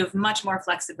 you have much more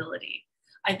flexibility.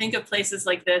 I think of places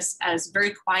like this as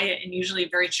very quiet and usually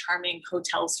very charming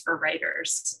hotels for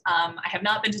writers. I have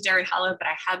not been to Dairy Hollow, but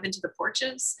I have been to the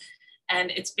Porches. And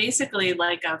it's basically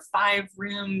like a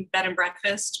 5-room bed and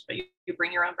breakfast, but you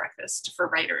bring your own breakfast for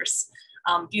writers.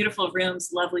 Beautiful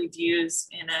rooms, lovely views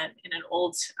in an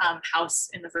old house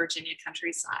in the Virginia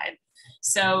countryside.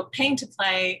 So paying to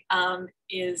play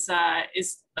is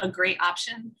a great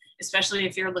option, especially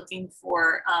if you're looking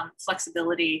for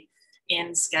flexibility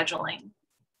in scheduling.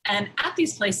 And at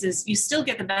these places, you still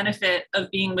get the benefit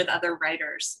of being with other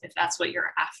writers, if that's what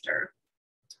you're after.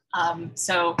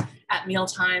 So at meal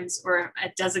times or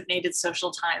at designated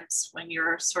social times, when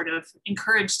you're sort of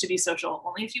encouraged to be social,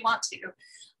 only if you want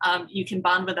to, you can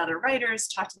bond with other writers,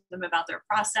 talk to them about their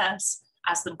process,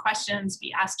 ask them questions,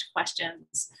 be asked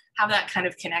questions, have that kind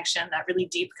of connection, that really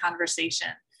deep conversation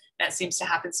that seems to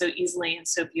happen so easily and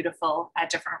so beautiful at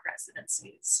different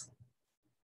residencies.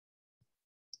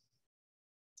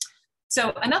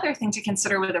 So another thing to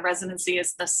consider with a residency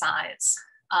is the size.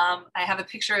 I have a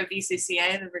picture of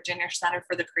VCCA, the Virginia Center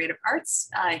for the Creative Arts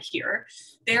here.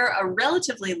 They're a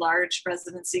relatively large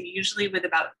residency, usually with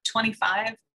about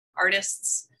 25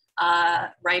 artists,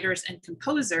 writers, and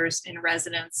composers in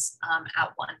residence at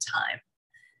one time.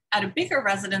 At a bigger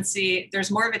residency,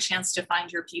 there's more of a chance to find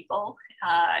your people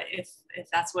if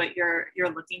that's what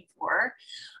you're looking for.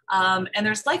 And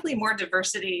there's likely more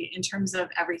diversity in terms of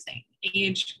everything,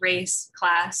 age, race,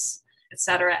 class,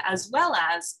 etc., as well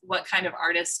as what kind of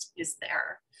artist is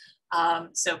there.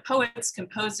 So poets,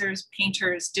 composers,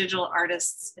 painters, digital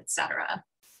artists, etc.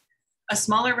 A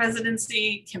smaller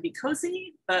residency can be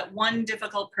cozy, but one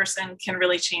difficult person can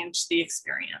really change the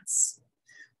experience.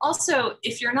 Also,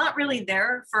 if you're not really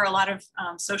there for a lot of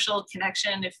social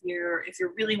connection, if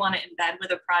you really want to embed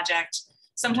with a project,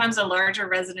 sometimes a larger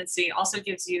residency also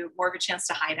gives you more of a chance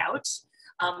to hide out.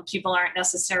 People aren't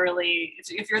necessarily,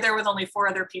 if you're there with only 4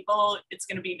 other people, it's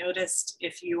going to be noticed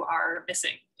if you are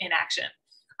missing in action.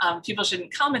 People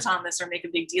shouldn't comment on this or make a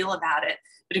big deal about it.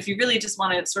 But if you really just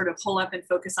want to sort of pull up and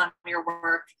focus on your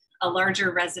work, a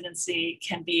larger residency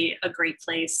can be a great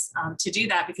place to do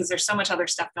that, because there's so much other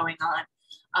stuff going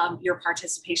on. Your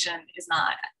participation is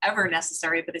not ever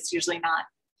necessary, but it's usually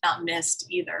not missed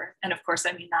either. And of course,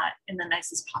 I mean that in the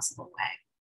nicest possible way.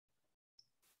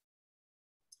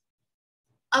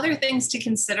 Other things to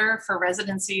consider for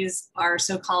residencies are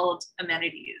so-called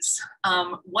amenities.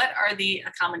 What are the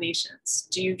accommodations?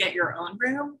 Do you get your own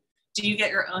room? Do you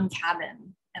get your own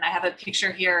cabin? And I have a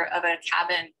picture here of a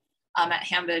cabin at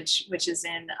Hambridge, which is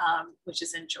in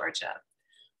Georgia.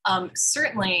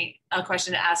 Certainly a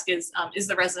question to ask is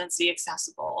the residency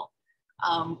accessible?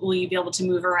 Will you be able to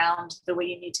move around the way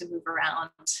you need to move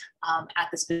around at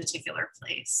this particular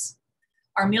place?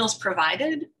 Are meals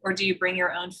provided, or do you bring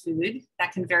your own food?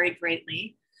 That can vary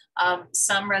greatly.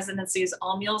 Some residencies,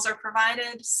 all meals are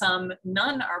provided, some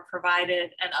none are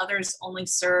provided, and others only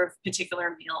serve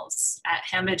particular meals. At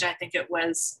Hambidge, I think it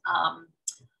was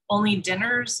only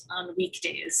dinners on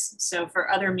weekdays. So for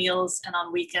other meals and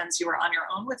on weekends, you were on your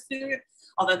own with food,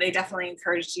 although they definitely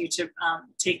encouraged you to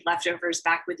take leftovers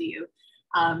back with you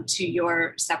to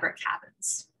your separate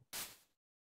cabins.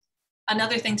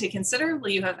 Another thing to consider, will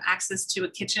you have access to a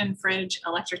kitchen, fridge,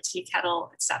 electric tea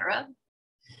kettle, etc.?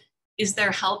 Is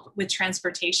there help with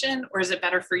transportation, or is it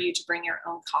better for you to bring your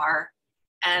own car?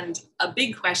 And a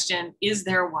big question, is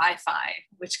there Wi-Fi,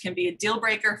 which can be a deal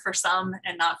breaker for some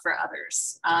and not for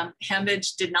others.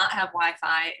 Hambidge did not have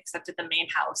Wi-Fi except at the main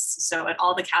house. So at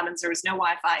all the cabins, there was no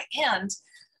Wi-Fi.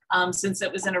 And since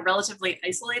it was in a relatively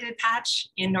isolated patch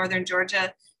in Northern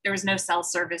Georgia, there was no cell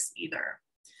service either.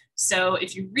 So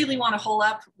if you really want to hole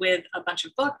up with a bunch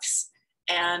of books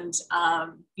and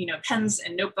pens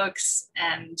and notebooks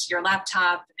and your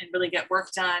laptop and really get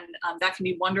work done, that can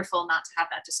be wonderful not to have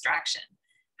that distraction.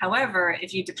 However,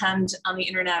 if you depend on the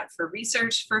internet for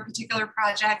research for a particular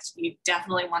project, you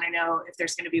definitely want to know if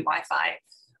there's going to be Wi-Fi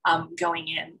going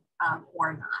in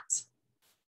or not.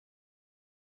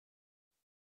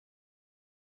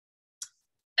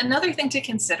 Another thing to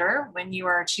consider when you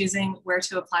are choosing where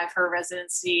to apply for a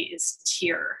residency is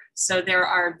tier. So there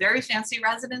are very fancy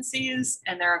residencies,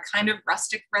 and there are kind of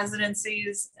rustic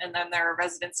residencies, and then there are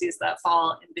residencies that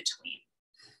fall in between.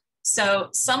 So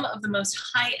some of the most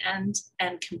high-end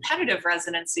and competitive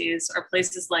residencies are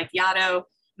places like Yaddo,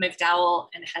 McDowell,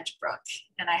 and Hedgebrook.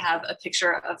 And I have a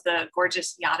picture of the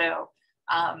gorgeous Yaddo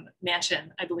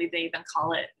mansion, I believe they even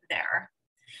call it there.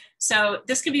 So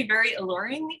this can be very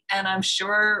alluring, and I'm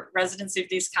sure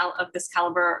residencies of this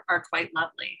caliber are quite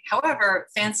lovely. However,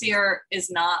 fancier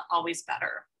is not always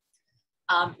better.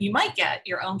 You might get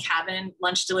your own cabin,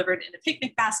 lunch delivered in a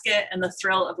picnic basket, and the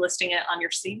thrill of listing it on your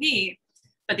CV,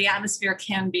 but the atmosphere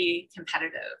can be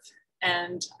competitive.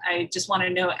 And I just want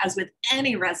to know, as with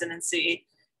any residency,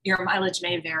 your mileage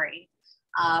may vary.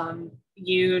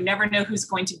 You never know who's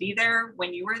going to be there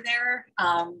when you were there.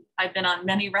 I've been on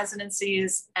many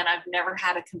residencies and I've never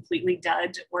had a completely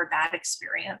dud or bad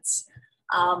experience.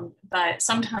 But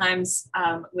sometimes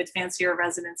with fancier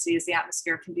residencies, the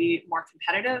atmosphere can be more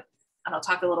competitive. And I'll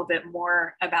talk a little bit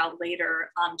more about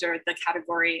later under the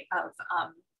category of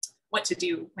what to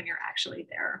do when you're actually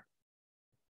there.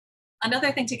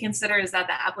 Another thing to consider is that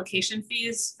the application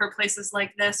fees for places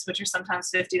like this, which are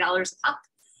sometimes $50 a pop,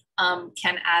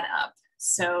 can add up.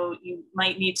 So you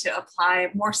might need to apply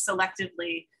more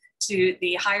selectively to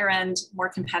the higher end, more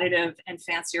competitive and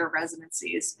fancier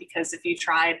residencies, because if you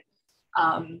tried,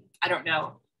 I don't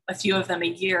know, a few of them a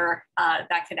year,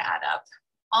 that could add up.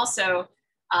 Also,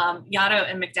 Yaddo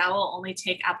and McDowell only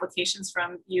take applications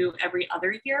from you every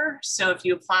other year. So if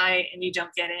you apply and you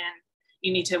don't get in,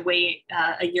 you need to wait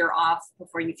a year off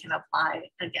before you can apply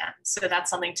again. So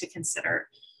that's something to consider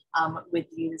with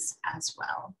these as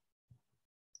well.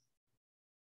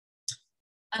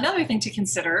 Another thing to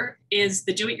consider is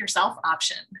the do-it-yourself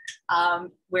option,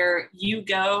 where you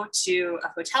go to a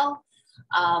hotel,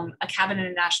 a cabin in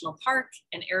a national park,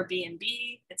 an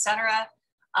Airbnb, etc.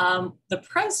 The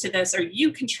pros to this are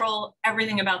you control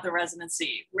everything about the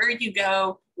residency, where you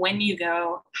go, when you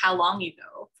go, how long you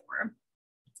go for.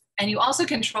 And you also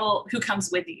control who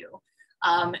comes with you.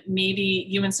 Maybe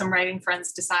you and some writing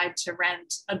friends decide to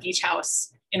rent a beach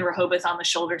house in Rehoboth on the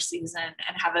shoulder season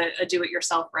and have a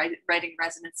do-it-yourself writing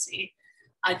residency.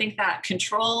 I think that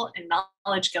control and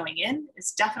knowledge going in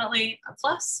is definitely a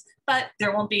plus, but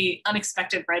there won't be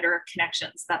unexpected writer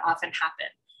connections that often happen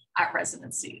at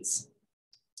residencies.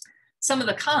 Some of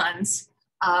the cons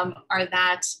are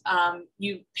that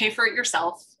you pay for it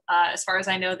yourself. As far as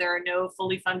I know, there are no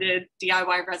fully funded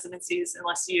DIY residencies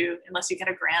unless you get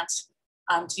a grant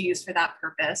to use for that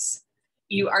purpose.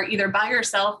 You are either by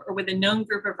yourself or with a known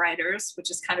group of writers, which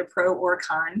is kind of pro or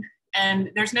con, and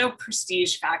there's no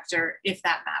prestige factor if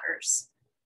that matters.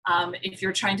 If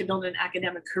you're trying to build an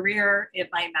academic career, it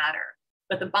might matter.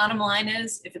 But the bottom line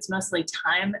is, if it's mostly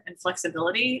time and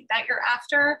flexibility that you're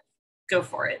after, go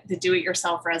for it. The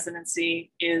do-it-yourself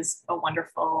residency is a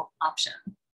wonderful option.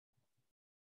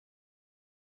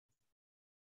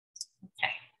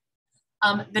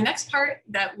 The next part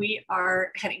that we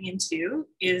are heading into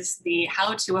is the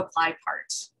how to apply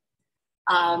part.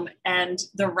 And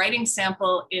the writing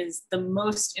sample is the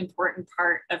most important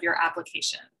part of your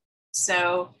application.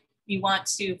 So you want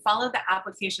to follow the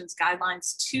application's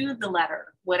guidelines to the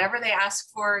letter. Whatever they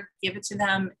ask for, give it to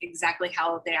them exactly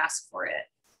how they ask for it.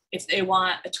 If they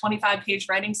want a 25-page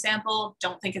writing sample,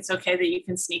 don't think it's okay that you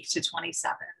can sneak to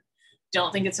 27.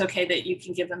 Don't think it's okay that you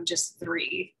can give them just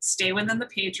 3. Stay within the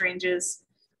page ranges,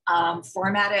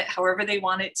 format it however they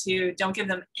want it to. Don't give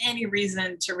them any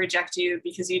reason to reject you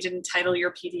because you didn't title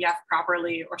your PDF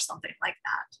properly or something like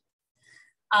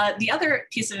that. The other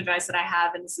piece of advice that I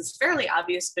have, and this is fairly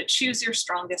obvious, but choose your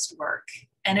strongest work.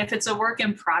 And if it's a work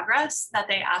in progress that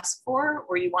they ask for,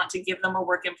 or you want to give them a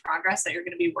work in progress that you're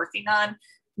going to be working on,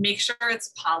 make sure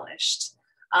it's polished.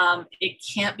 It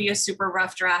can't be a super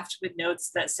rough draft with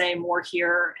notes that say more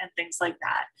here and things like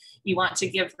that. You want to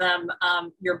give them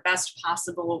your best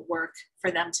possible work for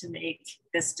them to make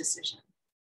this decision.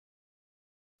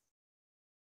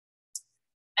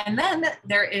 And then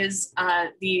there is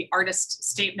the artist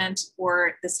statement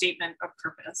or the statement of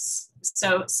purpose.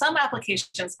 So some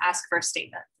applications ask for a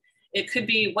statement. It could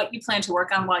be what you plan to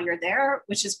work on while you're there,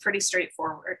 which is pretty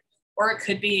straightforward. Or it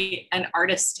could be an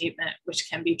artist statement,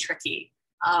 which can be tricky.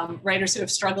 Writers who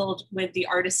have struggled with the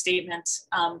artist statement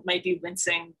might be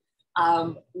wincing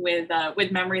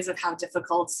with memories of how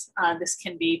difficult this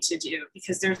can be to do,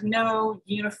 because there's no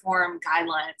uniform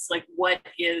guidelines, like what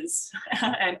is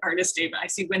an artist statement. I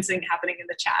see wincing happening in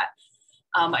the chat.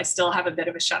 I still have a bit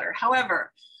of a shudder.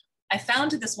 However, I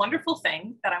found this wonderful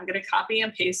thing that I'm going to copy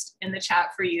and paste in the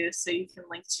chat for you so you can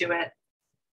link to it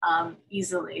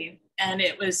easily. And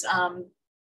it was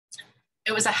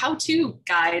a how-to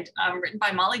guide written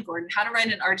by Molly Gordon, how to write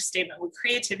an artist statement with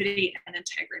creativity and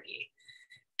integrity.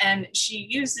 And she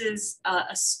uses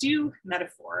a stew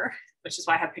metaphor, which is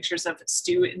why I have pictures of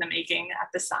stew in the making at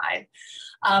the side.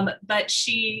 But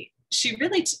she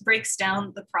really breaks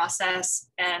down the process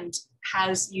and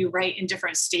has you write in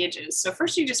different stages. So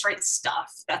first you just write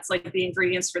stuff, that's like the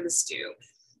ingredients for the stew.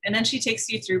 And then she takes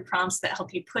you through prompts that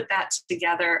help you put that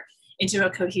together into a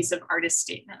cohesive artist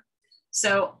statement.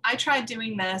 So I tried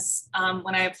doing this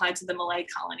when I applied to the Malay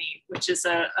Colony, which is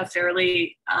a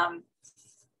fairly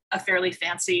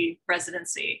fancy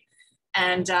residency.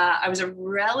 And I was a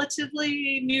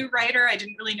relatively new writer. I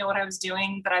didn't really know what I was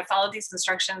doing, but I followed these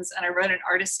instructions and I wrote an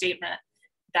artist statement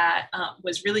that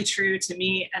was really true to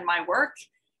me and my work.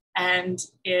 And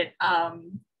it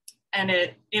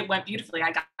went beautifully.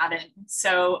 I got in.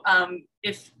 So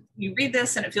if you read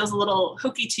this and it feels a little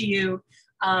hokey to you,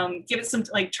 give it some,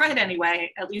 try it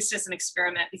anyway, at least as an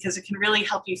experiment, because it can really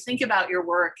help you think about your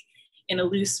work in a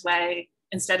loose way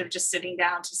instead of just sitting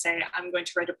down to say, I'm going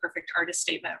to write a perfect artist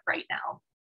statement right now.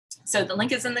 So the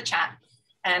link is in the chat,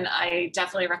 and I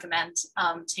definitely recommend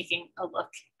taking a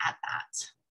look at that.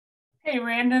 Hey,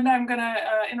 Randon, I'm gonna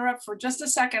interrupt for just a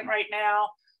second right now.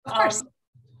 Of course.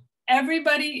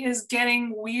 Everybody is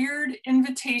getting weird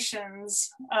invitations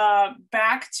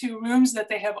back to rooms that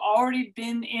they have already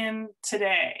been in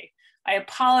today. I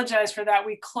apologize for that.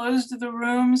 We closed the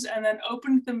rooms and then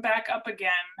opened them back up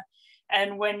again.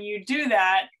 And when you do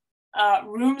that,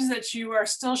 rooms that you are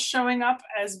still showing up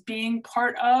as being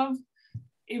part of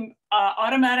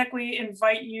automatically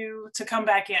invite you to come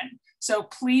back in. So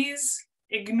please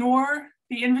ignore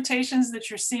the invitations that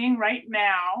you're seeing right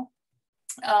now.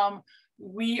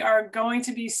 We are going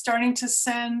to be starting to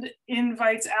send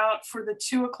invites out for the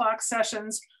 2 o'clock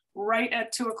sessions right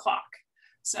at 2 o'clock.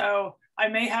 So I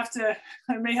may have to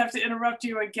interrupt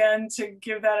you again to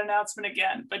give that announcement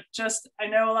again, but just, I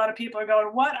know a lot of people are going,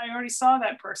 what? I already saw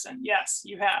that person. Yes,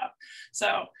 you have.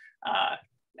 So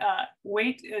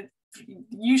wait,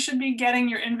 you should be getting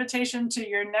your invitation to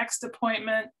your next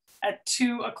appointment at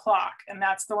 2 o'clock, and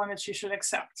that's the one that you should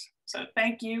accept. So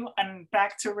thank you, and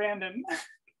back to Randon.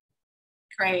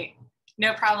 Great.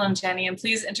 No problem, Jenny. And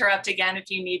please interrupt again if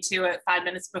you need to at 5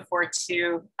 minutes before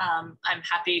 2. I'm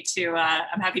happy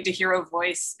to hear a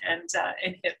voice and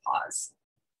hit pause.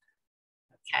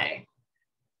 Okay.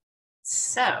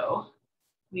 So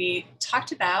we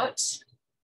talked about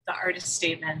the artist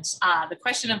statement, the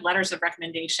question of letters of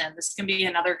recommendation. This can be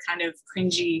another kind of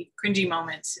cringy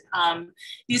moment.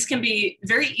 These can be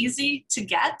very easy to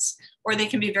get, or they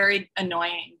can be very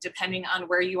annoying depending on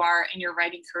where you are in your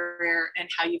writing career and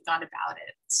how you've gone about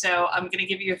it. So I'm going to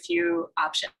give you a few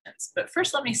options. But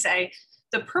first, let me say,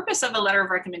 the purpose of a letter of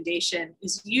recommendation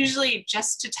is usually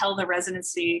just to tell the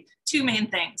residency 2 main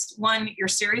things. 1, you're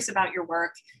serious about your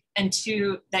work, and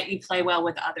 2, that you play well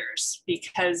with others,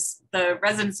 because the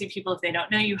residency people, if they don't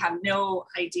know you, have no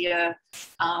idea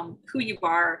who you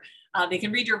are. They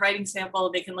can read your writing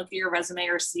sample, they can look at your resume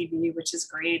or CV, which is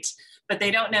great, but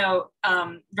they don't know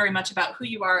very much about who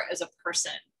you are as a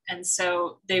person. And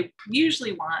so they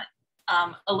usually want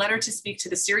a letter to speak to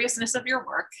the seriousness of your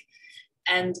work.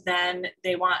 And then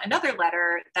they want another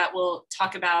letter that will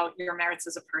talk about your merits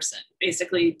as a person.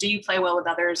 Basically, do you play well with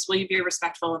others? Will you be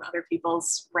respectful of other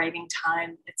people's writing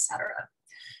time, etc.?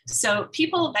 So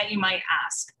people that you might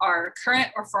ask are current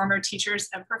or former teachers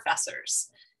and professors.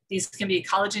 These can be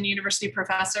college and university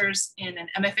professors in an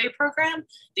MFA program.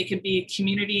 They could be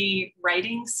community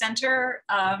writing center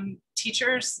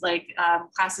teachers, like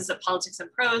classes at Politics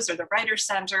and Prose or the Writers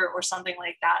Center or something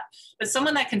like that, but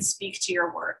someone that can speak to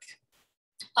your work.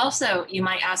 Also, you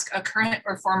might ask a current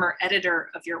or former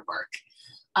editor of your work.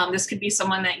 This could be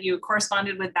someone that you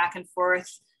corresponded with back and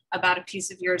forth about a piece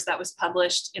of yours that was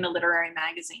published in a literary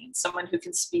magazine, someone who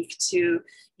can speak to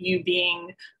you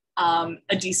being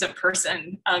a decent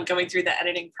person going through the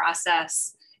editing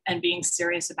process and being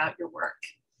serious about your work.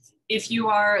 If you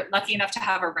are lucky enough to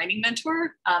have a writing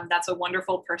mentor, that's a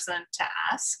wonderful person to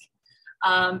ask.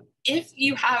 If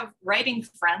you have writing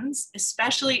friends,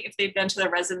 especially if they've been to the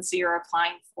residency you're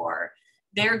applying for,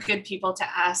 they're good people to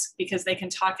ask because they can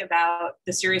talk about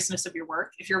the seriousness of your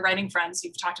work. If you're writing friends,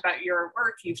 you've talked about your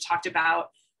work, you've talked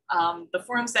about the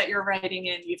forums that you're writing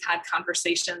in, you've had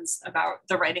conversations about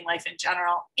the writing life in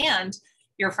general, and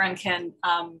your friend can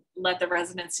let the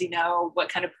residency know what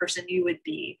kind of person you would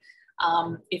be,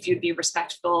 if you'd be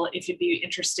respectful, if you'd be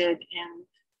interested in,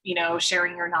 you know,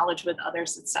 sharing your knowledge with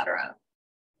others, etc.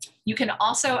 You can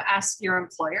also ask your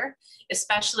employer,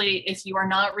 especially if you are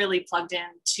not really plugged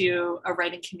into a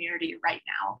writing community right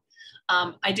now.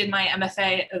 I did my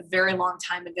MFA a very long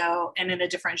time ago and in a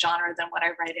different genre than what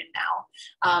I write in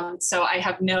now. So I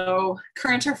have no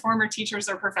current or former teachers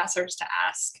or professors to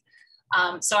ask.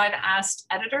 So I've asked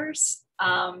editors,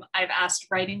 I've asked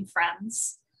writing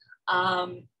friends,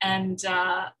 and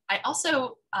I'm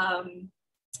also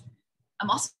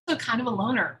kind of a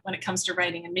loner when it comes to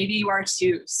writing, and maybe you are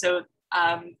too. So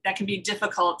that can be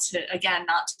difficult to, again,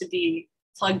 not to be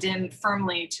plugged in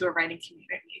firmly to a writing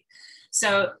community.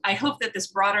 So I hope that this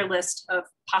broader list of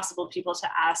possible people to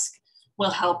ask will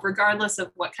help, regardless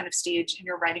of what kind of stage in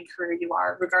your writing career you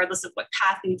are, regardless of what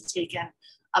path you've taken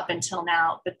up until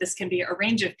now, but this can be a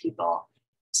range of people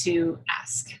to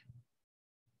ask.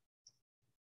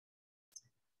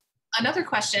 Another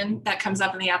question that comes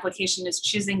up in the application is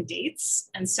choosing dates.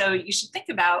 And so you should think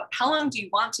about how long do you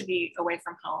want to be away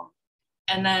from home?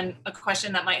 And then a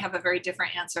question that might have a very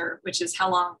different answer, which is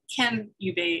how long can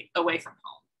you be away from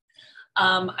home?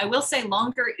 I will say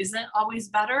longer isn't always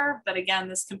better, but again,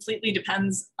 this completely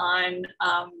depends on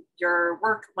your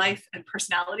work, life, and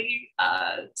personality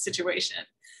situation.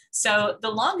 So the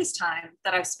longest time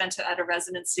that I've spent at a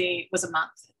residency was a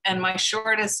month, and my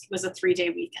shortest was a 3-day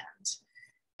weekend.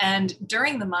 And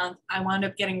during the month, I wound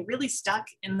up getting really stuck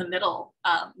in the middle.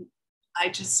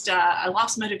 I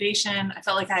lost motivation. I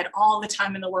felt like I had all the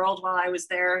time in the world while I was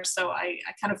there. So I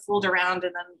kind of fooled around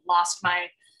and then lost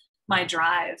my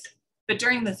drive. But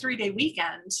during the 3-day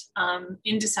weekend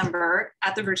in December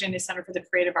at the Virginia Center for the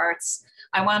Creative Arts,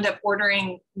 I wound up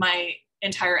ordering my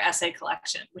entire essay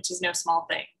collection, which is no small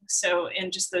thing. So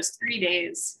in just those 3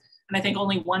 days, and I think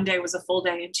only 1 day was a full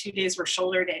day and 2 days were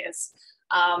shoulder days,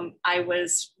 I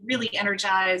was really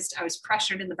energized. I was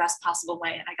pressured in the best possible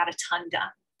way, and I got a ton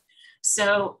done.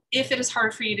 So if it is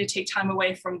hard for you to take time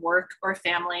away from work or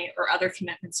family or other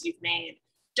commitments you've made,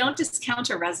 don't discount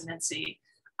a residency.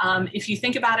 If you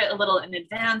think about it a little in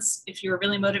advance, if you're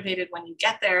really motivated when you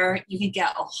get there, you can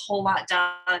get a whole lot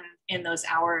done in those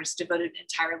hours devoted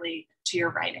entirely to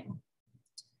your writing.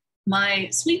 My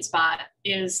sweet spot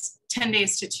is 10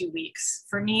 days to 2 weeks.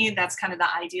 For me, that's kind of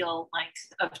the ideal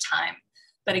length of time.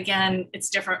 But again, it's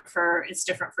different for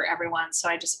everyone. So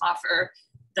I just offer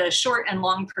the short and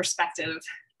long perspective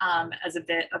as a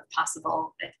bit of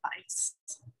possible advice.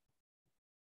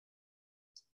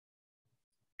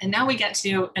 And now we get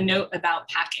to a note about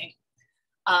packing.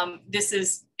 This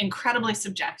is incredibly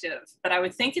subjective, but I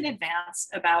would think in advance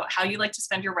about how you like to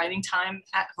spend your writing time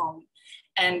at home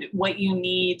and what you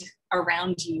need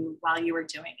around you while you are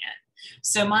doing it.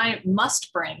 So my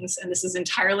must brings, and this is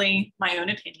entirely my own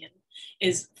opinion,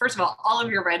 is first of all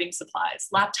of your writing supplies: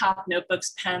 laptop,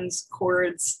 notebooks, pens,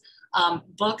 cords,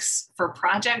 books for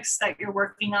projects that you're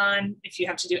working on, if you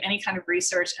have to do any kind of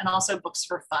research, and also books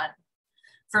for fun.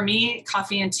 For me,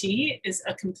 coffee and tea is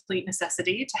a complete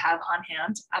necessity to have on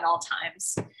hand at all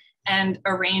times, and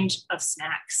a range of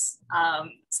snacks,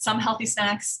 some healthy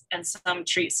snacks and some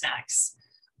treat snacks.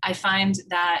 I find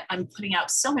that I'm putting out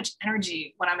so much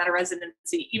energy when I'm at a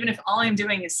residency, even if all I'm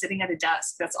doing is sitting at a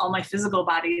desk. That's all my physical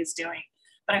body is doing.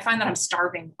 But I find that I'm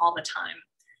starving all the time.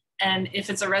 And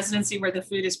if it's a residency where the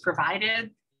food is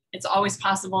provided, it's always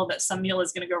possible that some meal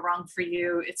is going to go wrong for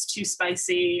you. It's too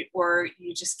spicy, or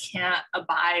you just can't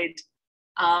abide,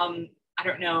 I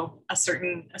don't know, a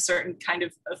certain kind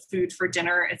of food for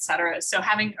dinner, etc. So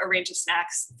having a range of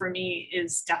snacks for me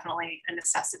is definitely a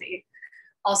necessity.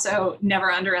 Also,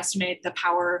 never underestimate the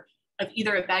power of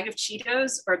either a bag of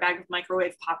Cheetos or a bag of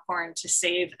microwave popcorn to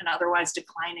save an otherwise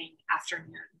declining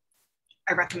afternoon.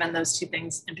 I recommend those two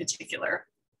things in particular.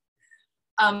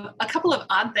 A couple of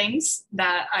odd things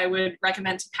that I would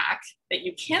recommend to pack that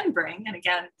you can bring, and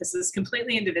again, this is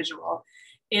completely individual,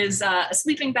 is a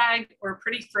sleeping bag or a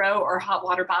pretty throw or a hot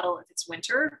water bottle if it's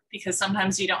winter, because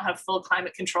sometimes you don't have full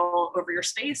climate control over your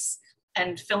space,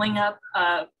 and filling up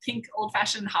a pink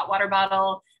old-fashioned hot water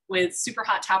bottle with super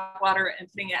hot tap water and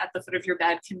putting it at the foot of your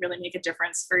bed can really make a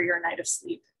difference for your night of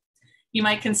sleep. You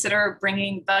might consider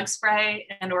bringing bug spray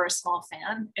and or a small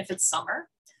fan if it's summer.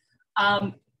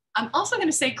 I'm also going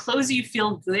to say clothes you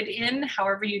feel good in,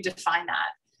 however you define that.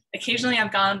 Occasionally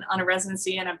I've gone on a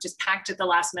residency and I've just packed at the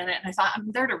last minute and I thought,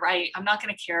 I'm there to write. I'm not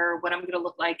going to care what I'm going to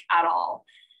look like at all.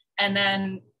 And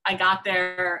then I got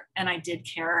there and I did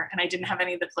care and I didn't have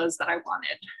any of the clothes that I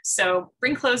wanted. So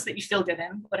bring clothes that you feel good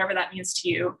in, whatever that means to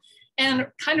you. And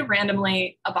kind of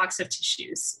randomly, a box of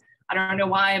tissues. I don't know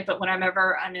why, but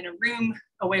whenever I'm in a room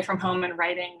away from home and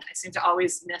writing, I seem to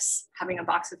always miss having a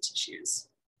box of tissues.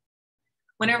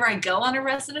 Whenever I go on a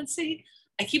residency,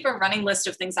 I keep a running list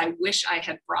of things I wish I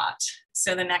had brought.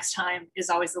 So the next time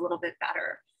is always a little bit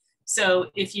better.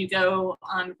 So if you go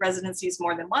on residencies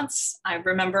more than once, I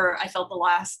remember I felt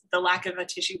the lack of a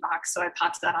tissue box, so I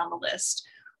popped that on the list.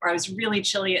 Or I was really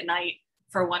chilly at night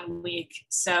for 1 week,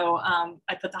 so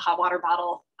I put the hot water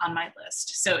bottle on my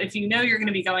list. So if you know you're going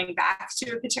to be going back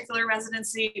to a particular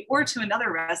residency or to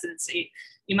another residency,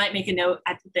 you might make a note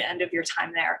at the end of your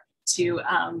time there to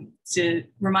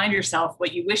remind yourself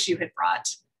what you wish you had brought,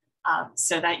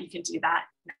 so that you can do that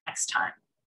next time.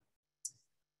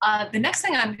 The next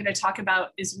thing I'm going to talk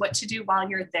about is what to do while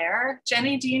you're there.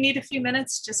 Jenny, do you need a few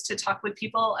minutes just to talk with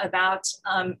people about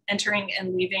entering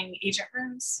and leaving agent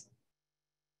rooms?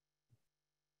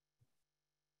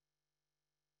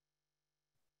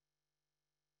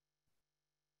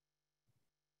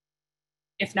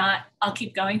 If not, I'll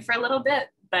keep going for a little bit.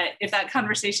 But if that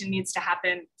conversation needs to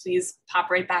happen, please pop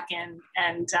right back in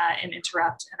and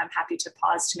interrupt. And I'm happy to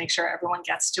pause to make sure everyone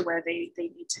gets to where they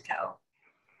need to go.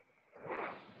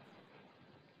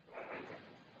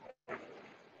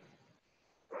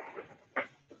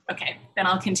 Okay, then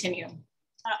I'll continue.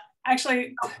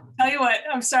 Actually, tell you what,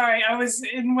 I'm sorry. I was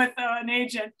in with an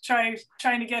agent trying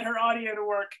to get her audio to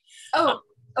work. Oh,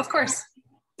 of course.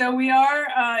 So we are,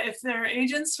 if there are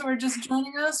agents who are just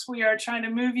joining us, we are trying to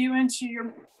move you into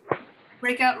your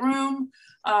breakout room.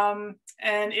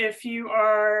 And if you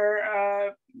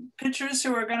are pitchers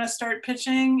who are going to start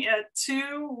pitching at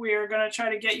 2, we are going to try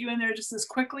to get you in there just as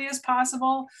quickly as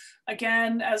possible.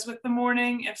 Again, as with the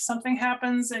morning, if something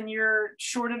happens and you're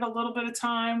shorted a little bit of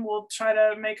time, we'll try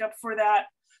to make up for that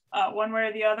one way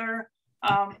or the other.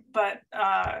 But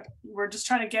we're just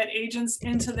trying to get agents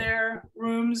into their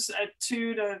rooms at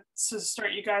 2 to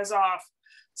start you guys off.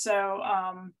 So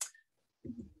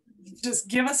just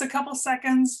give us a couple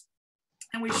seconds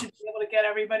and we should be able to get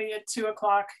everybody at 2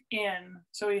 o'clock in.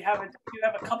 So you have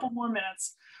a couple more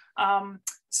minutes.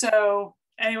 So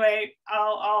anyway,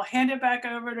 I'll hand it back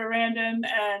over to Randon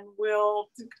and we'll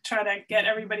try to get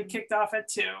everybody kicked off at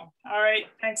 2. All right,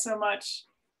 thanks so much.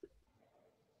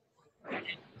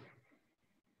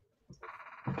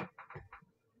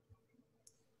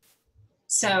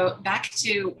 So back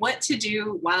to what to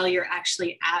do while you're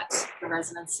actually at the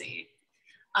residency.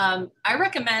 I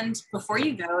recommend before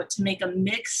you go to make a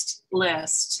mixed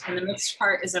list, and the mixed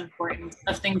part is important,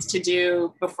 of things to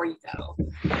do before you go.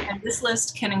 And this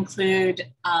list can include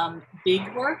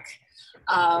big work,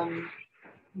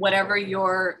 whatever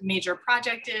your major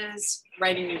project is,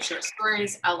 writing your short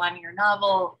stories, outlining your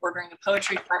novel, ordering a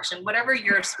poetry collection, whatever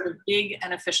your sort of big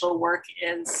and official work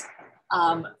is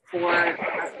for.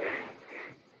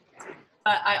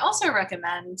 But I also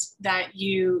recommend that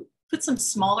you put some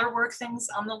smaller work things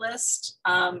on the list,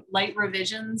 light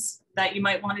revisions that you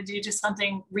might want to do to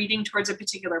something, reading towards a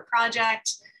particular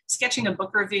project, sketching a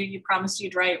book review you promised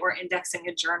you'd write, or indexing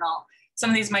a journal. Some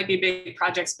of these might be big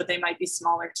projects, but they might be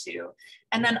smaller too.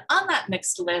 And then on that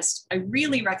mixed list, I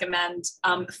really recommend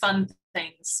fun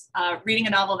things, reading a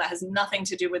novel that has nothing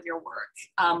to do with your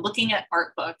work, looking at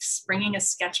art books, bringing a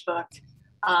sketchbook,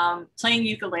 playing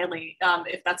ukulele,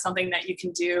 if that's something that you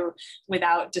can do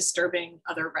without disturbing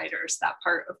other writers. That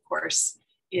part, of course,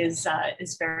 is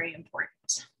very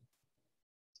important.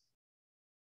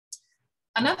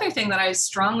 Another thing that I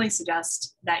strongly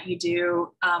suggest that you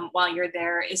do while you're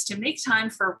there is to make time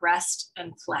for rest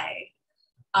and play.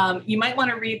 You might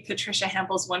want to read Patricia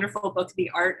Hampel's wonderful book,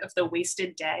 The Art of the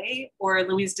Wasted Day, or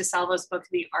Louise DeSalvo's book,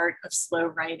 The Art of Slow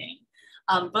Writing.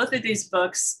 Both of these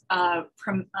books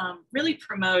really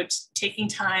promote taking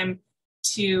time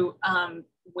to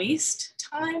waste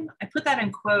time. I put that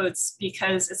in quotes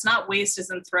because it's not waste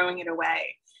as in throwing it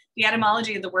away. The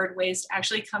etymology of the word waste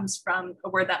actually comes from a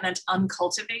word that meant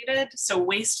uncultivated. So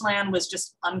wasteland was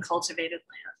just uncultivated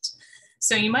land.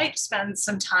 So you might spend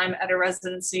some time at a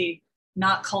residency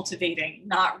not cultivating,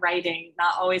 not writing,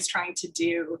 not always trying to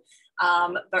do,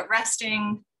 but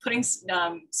resting, putting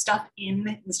stuff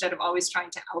in instead of always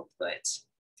trying to output.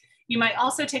 You might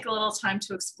also take a little time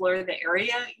to explore the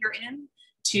area you're in,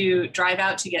 to drive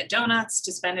out to get donuts,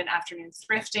 to spend an afternoon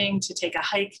thrifting, to take a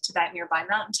hike to that nearby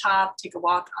mountaintop, take a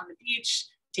walk on the beach,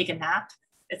 take a nap,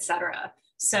 etc.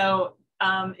 So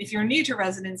if you're new to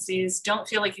residencies, don't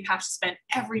feel like you have to spend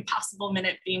every possible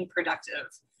minute being productive,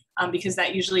 because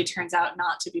that usually turns out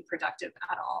not to be productive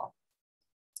at all.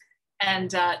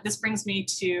 And this brings me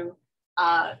to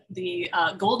the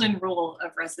golden rule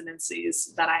of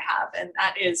residencies that I have, and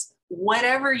that is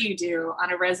whatever you do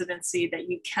on a residency that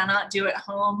you cannot do at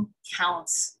home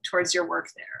counts towards your work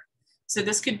there. So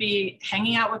this could be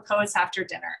hanging out with poets after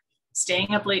dinner,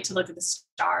 staying up late to look at the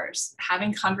stars,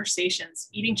 having conversations,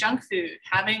 eating junk food,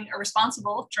 having a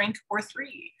responsible drink or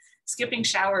three, skipping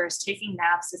showers, taking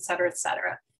naps, etc.,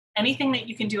 etc. Anything that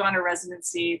you can do on a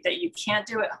residency that you can't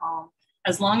do at home,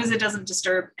 as long as it doesn't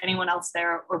disturb anyone else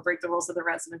there or break the rules of the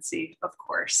residency, of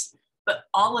course. But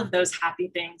all of those happy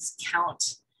things count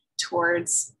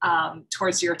towards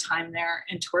your time there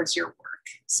and towards your work.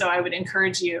 So I would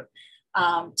encourage you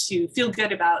to feel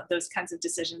good about those kinds of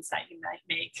decisions that you might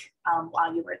make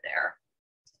while you were there.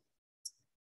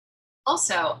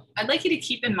 Also, I'd like you to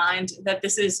keep in mind that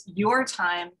this is your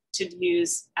time to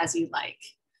use as you like.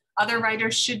 Other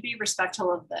writers should be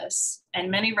respectful of this, and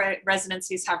many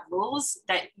residencies have rules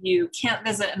that you can't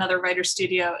visit another writer's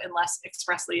studio unless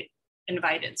expressly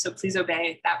invited, so please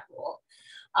obey that rule.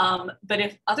 But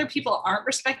if other people aren't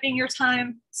respecting your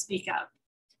time, speak up.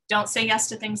 Don't say yes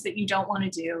to things that you don't want to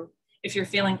do. If you're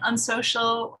feeling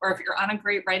unsocial, or if you're on a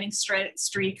great writing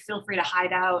streak, feel free to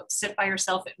hide out, sit by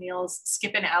yourself at meals,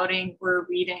 skip an outing or a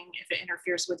reading if it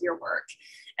interferes with your work,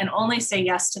 and only say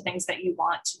yes to things that you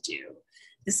want to do.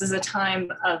 This is a time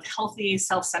of healthy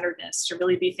self-centeredness to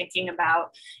really be thinking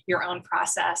about your own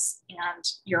process and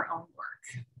your own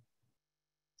work.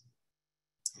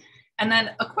 And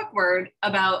then a quick word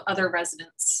about other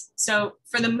residents. So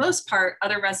for the most part,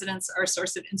 other residents are a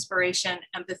source of inspiration,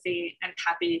 empathy, and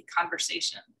happy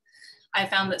conversation. I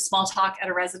found that small talk at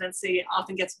a residency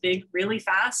often gets big really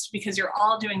fast because you're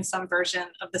all doing some version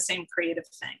of the same creative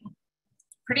thing.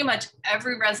 Pretty much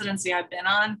every residency I've been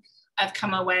on, I've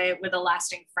come away with a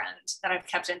lasting friend that I've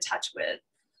kept in touch with.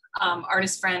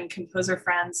 Artist friend, composer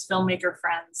friends, filmmaker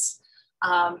friends.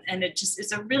 And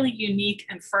it's a really unique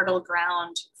and fertile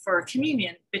ground for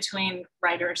communion between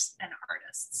writers and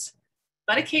artists.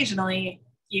 But occasionally,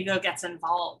 ego gets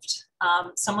involved.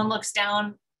 Someone looks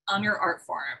down on your art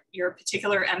form, your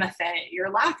particular MFA, your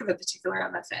lack of a particular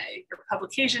MFA, your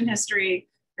publication history,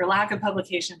 your lack of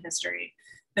publication history,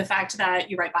 the fact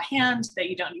that you write by hand, that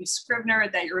you don't use Scrivener,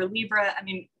 that you're a Libra, I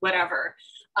mean, whatever.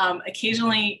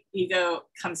 Occasionally, ego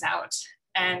comes out.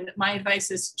 And my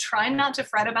advice is try not to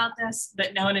fret about this,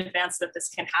 but know in advance that this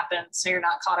can happen so you're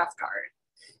not caught off guard.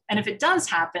 And if it does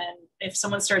happen, if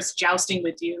someone starts jousting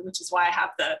with you, which is why I have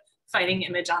the fighting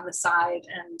image on the side,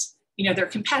 and you know they're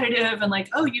competitive and like,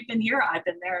 oh, you've been here, I've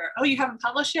been there. Oh, you haven't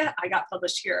published yet? I got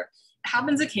published here. It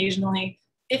happens occasionally.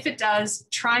 If it does,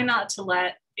 try not to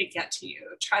let it get to you.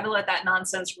 Try to let that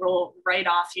nonsense roll right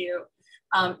off you.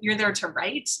 You're there to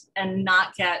write and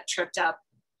not get tripped up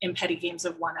in petty games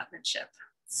of one-upmanship.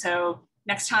 So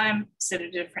next time, sit at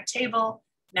a different table.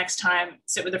 Next time,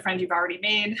 sit with a friend you've already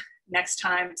made. Next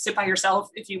time, sit by yourself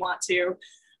if you want to,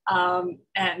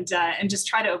 and just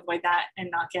try to avoid that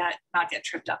and not get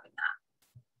tripped up in that.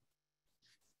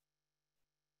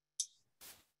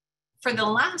 For the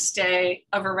last day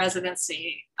of a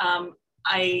residency,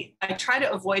 I try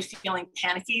to avoid feeling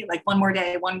panicky, like one more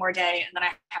day, and then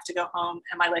I have to go home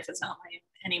and my life is not my own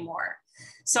anymore.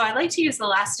 So I like to use the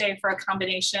last day for a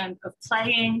combination of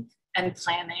playing and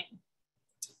planning.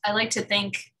 I like to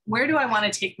think, where do I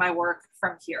want to take my work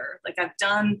from here? Like I've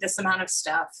done this amount of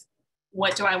stuff.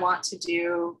 What do I want to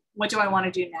do? What do I want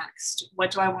to do next? What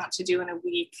do I want to do in a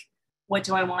week? What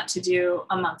do I want to do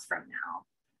a month from now?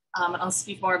 I'll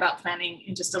speak more about planning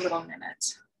in just a little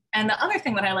minute. And the other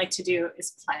thing that I like to do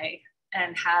is play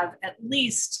and have at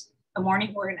least a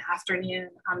morning or an afternoon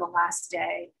on the last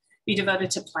day be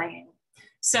devoted to playing.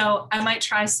 So I might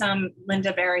try some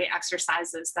Linda Berry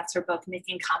exercises. That's her book,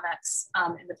 Making Comics,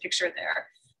 in the picture there.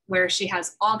 where she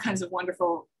has all kinds of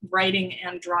wonderful writing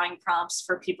and drawing prompts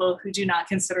for people who do not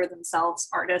consider themselves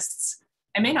artists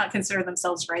and may not consider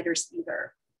themselves writers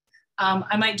either.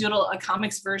 I might doodle a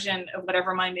comics version of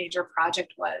whatever my major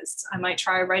project was. I might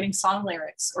try writing song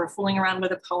lyrics or fooling around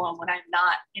with a poem when I'm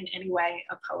not in any way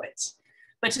a poet.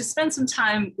 But to spend some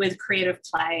time with creative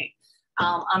play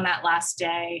on that last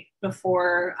day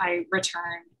before I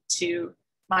return to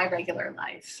my regular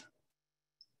life.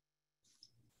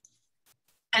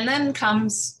 And then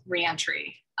comes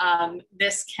reentry.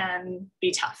 This can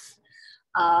be tough.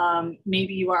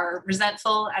 Maybe you are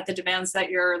resentful at the demands that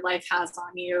your life has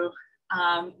on you.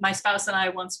 My spouse and I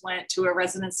once went to a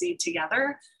residency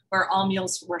together where all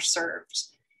meals were served.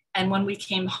 And when we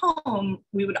came home,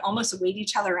 we would almost wait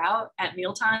each other out at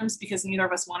meal times because neither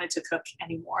of us wanted to cook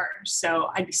anymore. So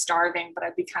I'd be starving, but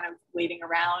I'd be kind of waiting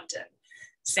around and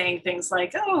saying things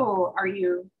like, oh, are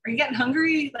you getting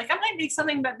hungry? Like, I might make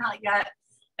something, but not yet.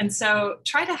 And so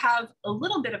try to have a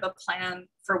little bit of a plan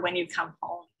for when you come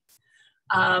home.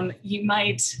 You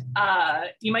might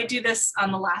do this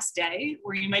on the last day,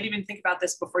 or you might even think about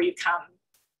this before you come.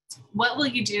 What will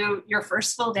you do your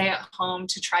first full day at home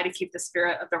to try to keep the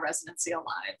spirit of the residency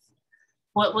alive?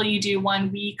 What will you do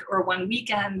 1 week or 1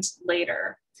 weekend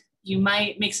later? You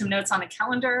might make some notes on a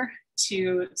calendar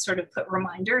to sort of put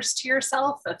reminders to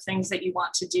yourself of things that you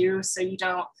want to do so you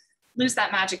don't lose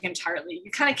that magic entirely.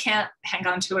 You kind of can't hang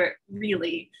on to it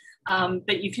really,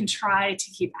 but you can try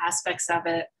to keep aspects of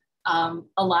it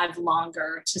alive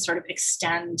longer to sort of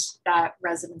extend that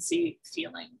residency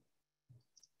feeling.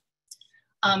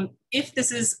 If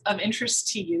this is of interest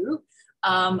to you,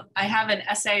 I have an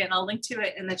essay and I'll link to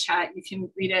it in the chat. You can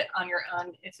read it on your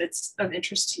own if it's of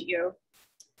interest to you.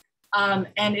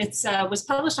 And it was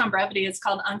published on Brevity. It's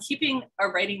called On Keeping a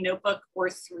Writing Notebook or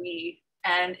Three.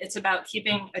 And it's about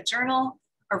keeping a journal,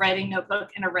 a writing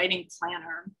notebook, and a writing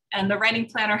planner. And the writing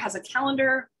planner has a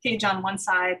calendar page on one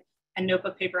side and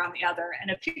notebook paper on the other.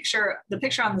 And the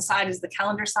picture on the side is the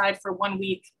calendar side for 1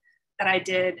 week that I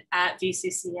did at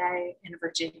VCCA in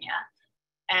Virginia.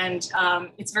 And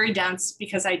it's very dense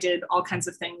because I did all kinds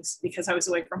of things because I was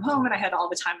away from home and I had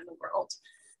all the time in the world.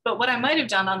 But what I might have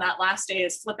done on that last day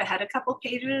is flip ahead a couple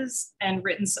pages and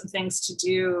written some things to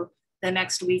do the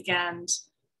next weekend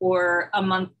or a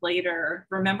month later.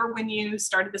 Remember when you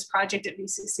started this project at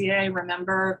VCCA?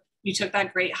 Remember you took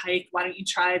that great hike? Why don't you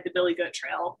try the Billy Goat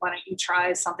Trail? Why don't you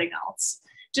try something else?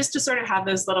 Just to sort of have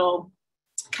those little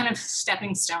kind of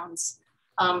stepping stones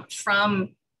from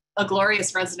a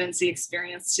glorious residency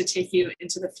experience to take you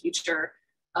into the future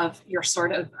of your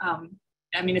sort of,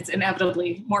 I mean, it's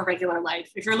inevitably more regular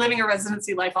life. If you're living a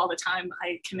residency life all the time,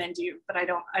 I commend you, but I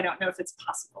don't know if it's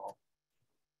possible.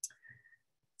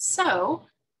 So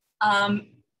I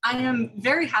am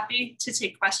very happy to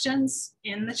take questions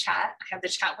in the chat. I have the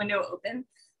chat window open.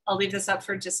 I'll leave this up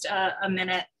for just a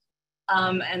minute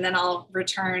and then I'll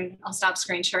stop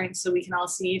screen sharing so we can all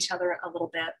see each other a little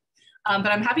bit.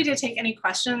 But I'm happy to take any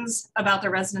questions about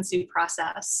the residency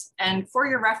process. And for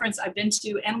your reference, I've been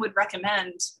to and would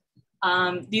recommend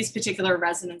these particular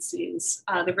residencies.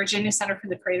 The Virginia Center for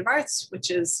the Creative Arts, which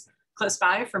is close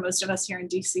by for most of us here in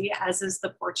DC, as is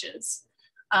the Porches.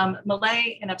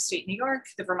 Malay in upstate New York,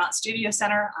 the Vermont Studio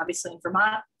Center, obviously in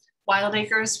Vermont, Wild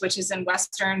Acres, which is in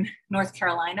Western North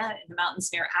Carolina in the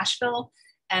mountains near Asheville,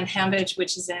 and Hambridge,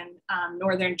 which is in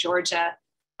Northern Georgia,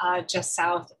 just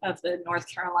south of the North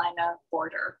Carolina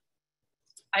border.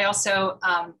 I also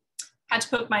had to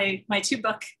put my 2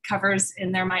 book covers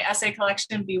in there. My essay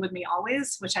collection, Be With Me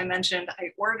Always, which I mentioned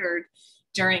I ordered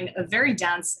during a very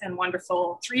dense and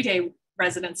wonderful 3-day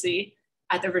residency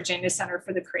at the Virginia Center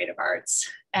for the Creative Arts.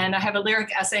 And I have a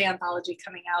lyric essay anthology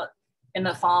coming out in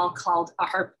the fall called A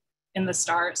Harp in the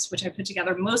Stars, which I put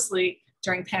together mostly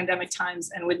during pandemic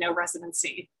times and with no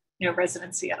residency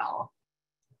at all.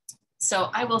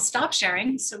 So I will stop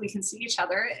sharing so we can see each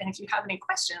other. And if you have any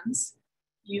questions,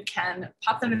 you can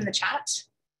pop them in the chat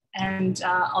and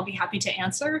I'll be happy to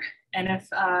answer. And if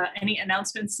any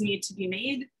announcements need to be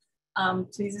made,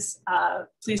 please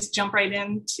jump right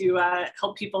in to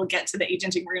help people get to the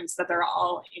agenting rooms that they're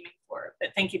all aiming for.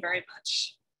 But thank you very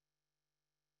much.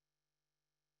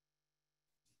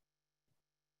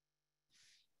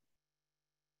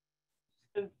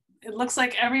 It looks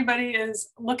like everybody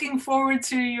is looking forward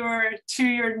to your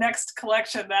next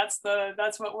collection. That's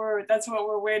what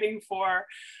we're waiting for.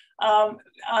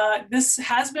 This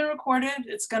has been recorded.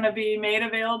 It's going to be made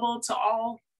available to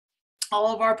all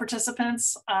of our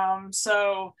participants. Yeah,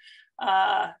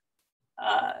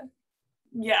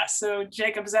 so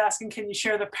Jacob's asking, can you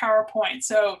share the PowerPoint?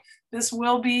 So this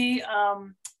will be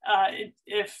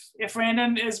if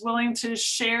Randon is willing to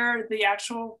share the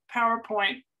actual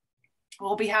PowerPoint,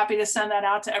 we'll be happy to send that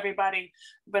out to everybody.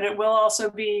 But it will also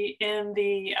be in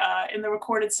the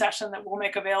recorded session that we'll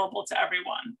make available to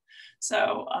everyone.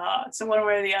 So so one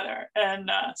way or the other. And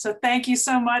so thank you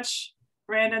so much,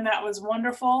 Randon. That was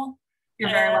wonderful. You're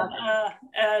very welcome.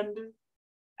 And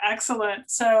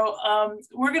excellent. So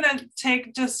we're gonna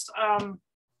take just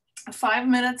 5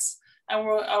 minutes, and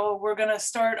we're going to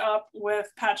start up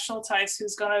with Pat Schulteis,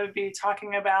 who's going to be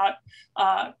talking about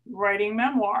writing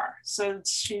memoir. So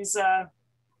she's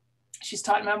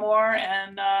taught memoir,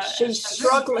 and she's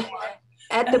struggling.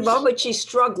 At the moment, she's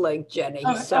struggling, Jenny.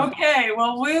 So. Okay,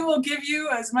 well, we will give you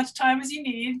as much time as you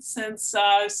need, since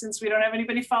we don't have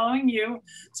anybody following you.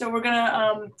 So we're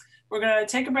gonna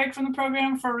take a break from the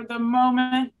program for the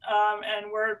moment,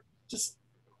 and we're just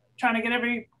trying to get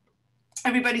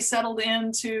everybody settled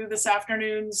into this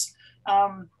afternoon's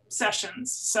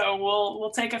sessions. So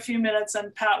we'll take a few minutes,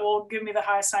 and Pat will give me the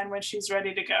high sign when she's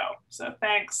ready to go. So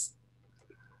thanks.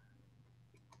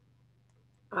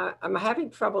 I'm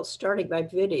having trouble starting my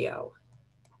video.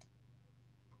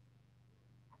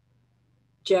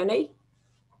 Jenny?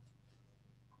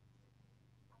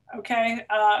 Okay,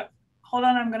 hold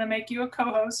on, I'm gonna make you a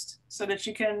co-host so that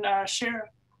you can share.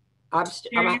 I'm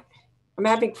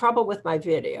having trouble with my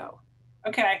video.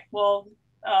 Okay, well,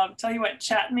 tell you what,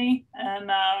 chat me,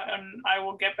 and I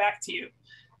will get back to you.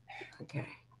 Okay.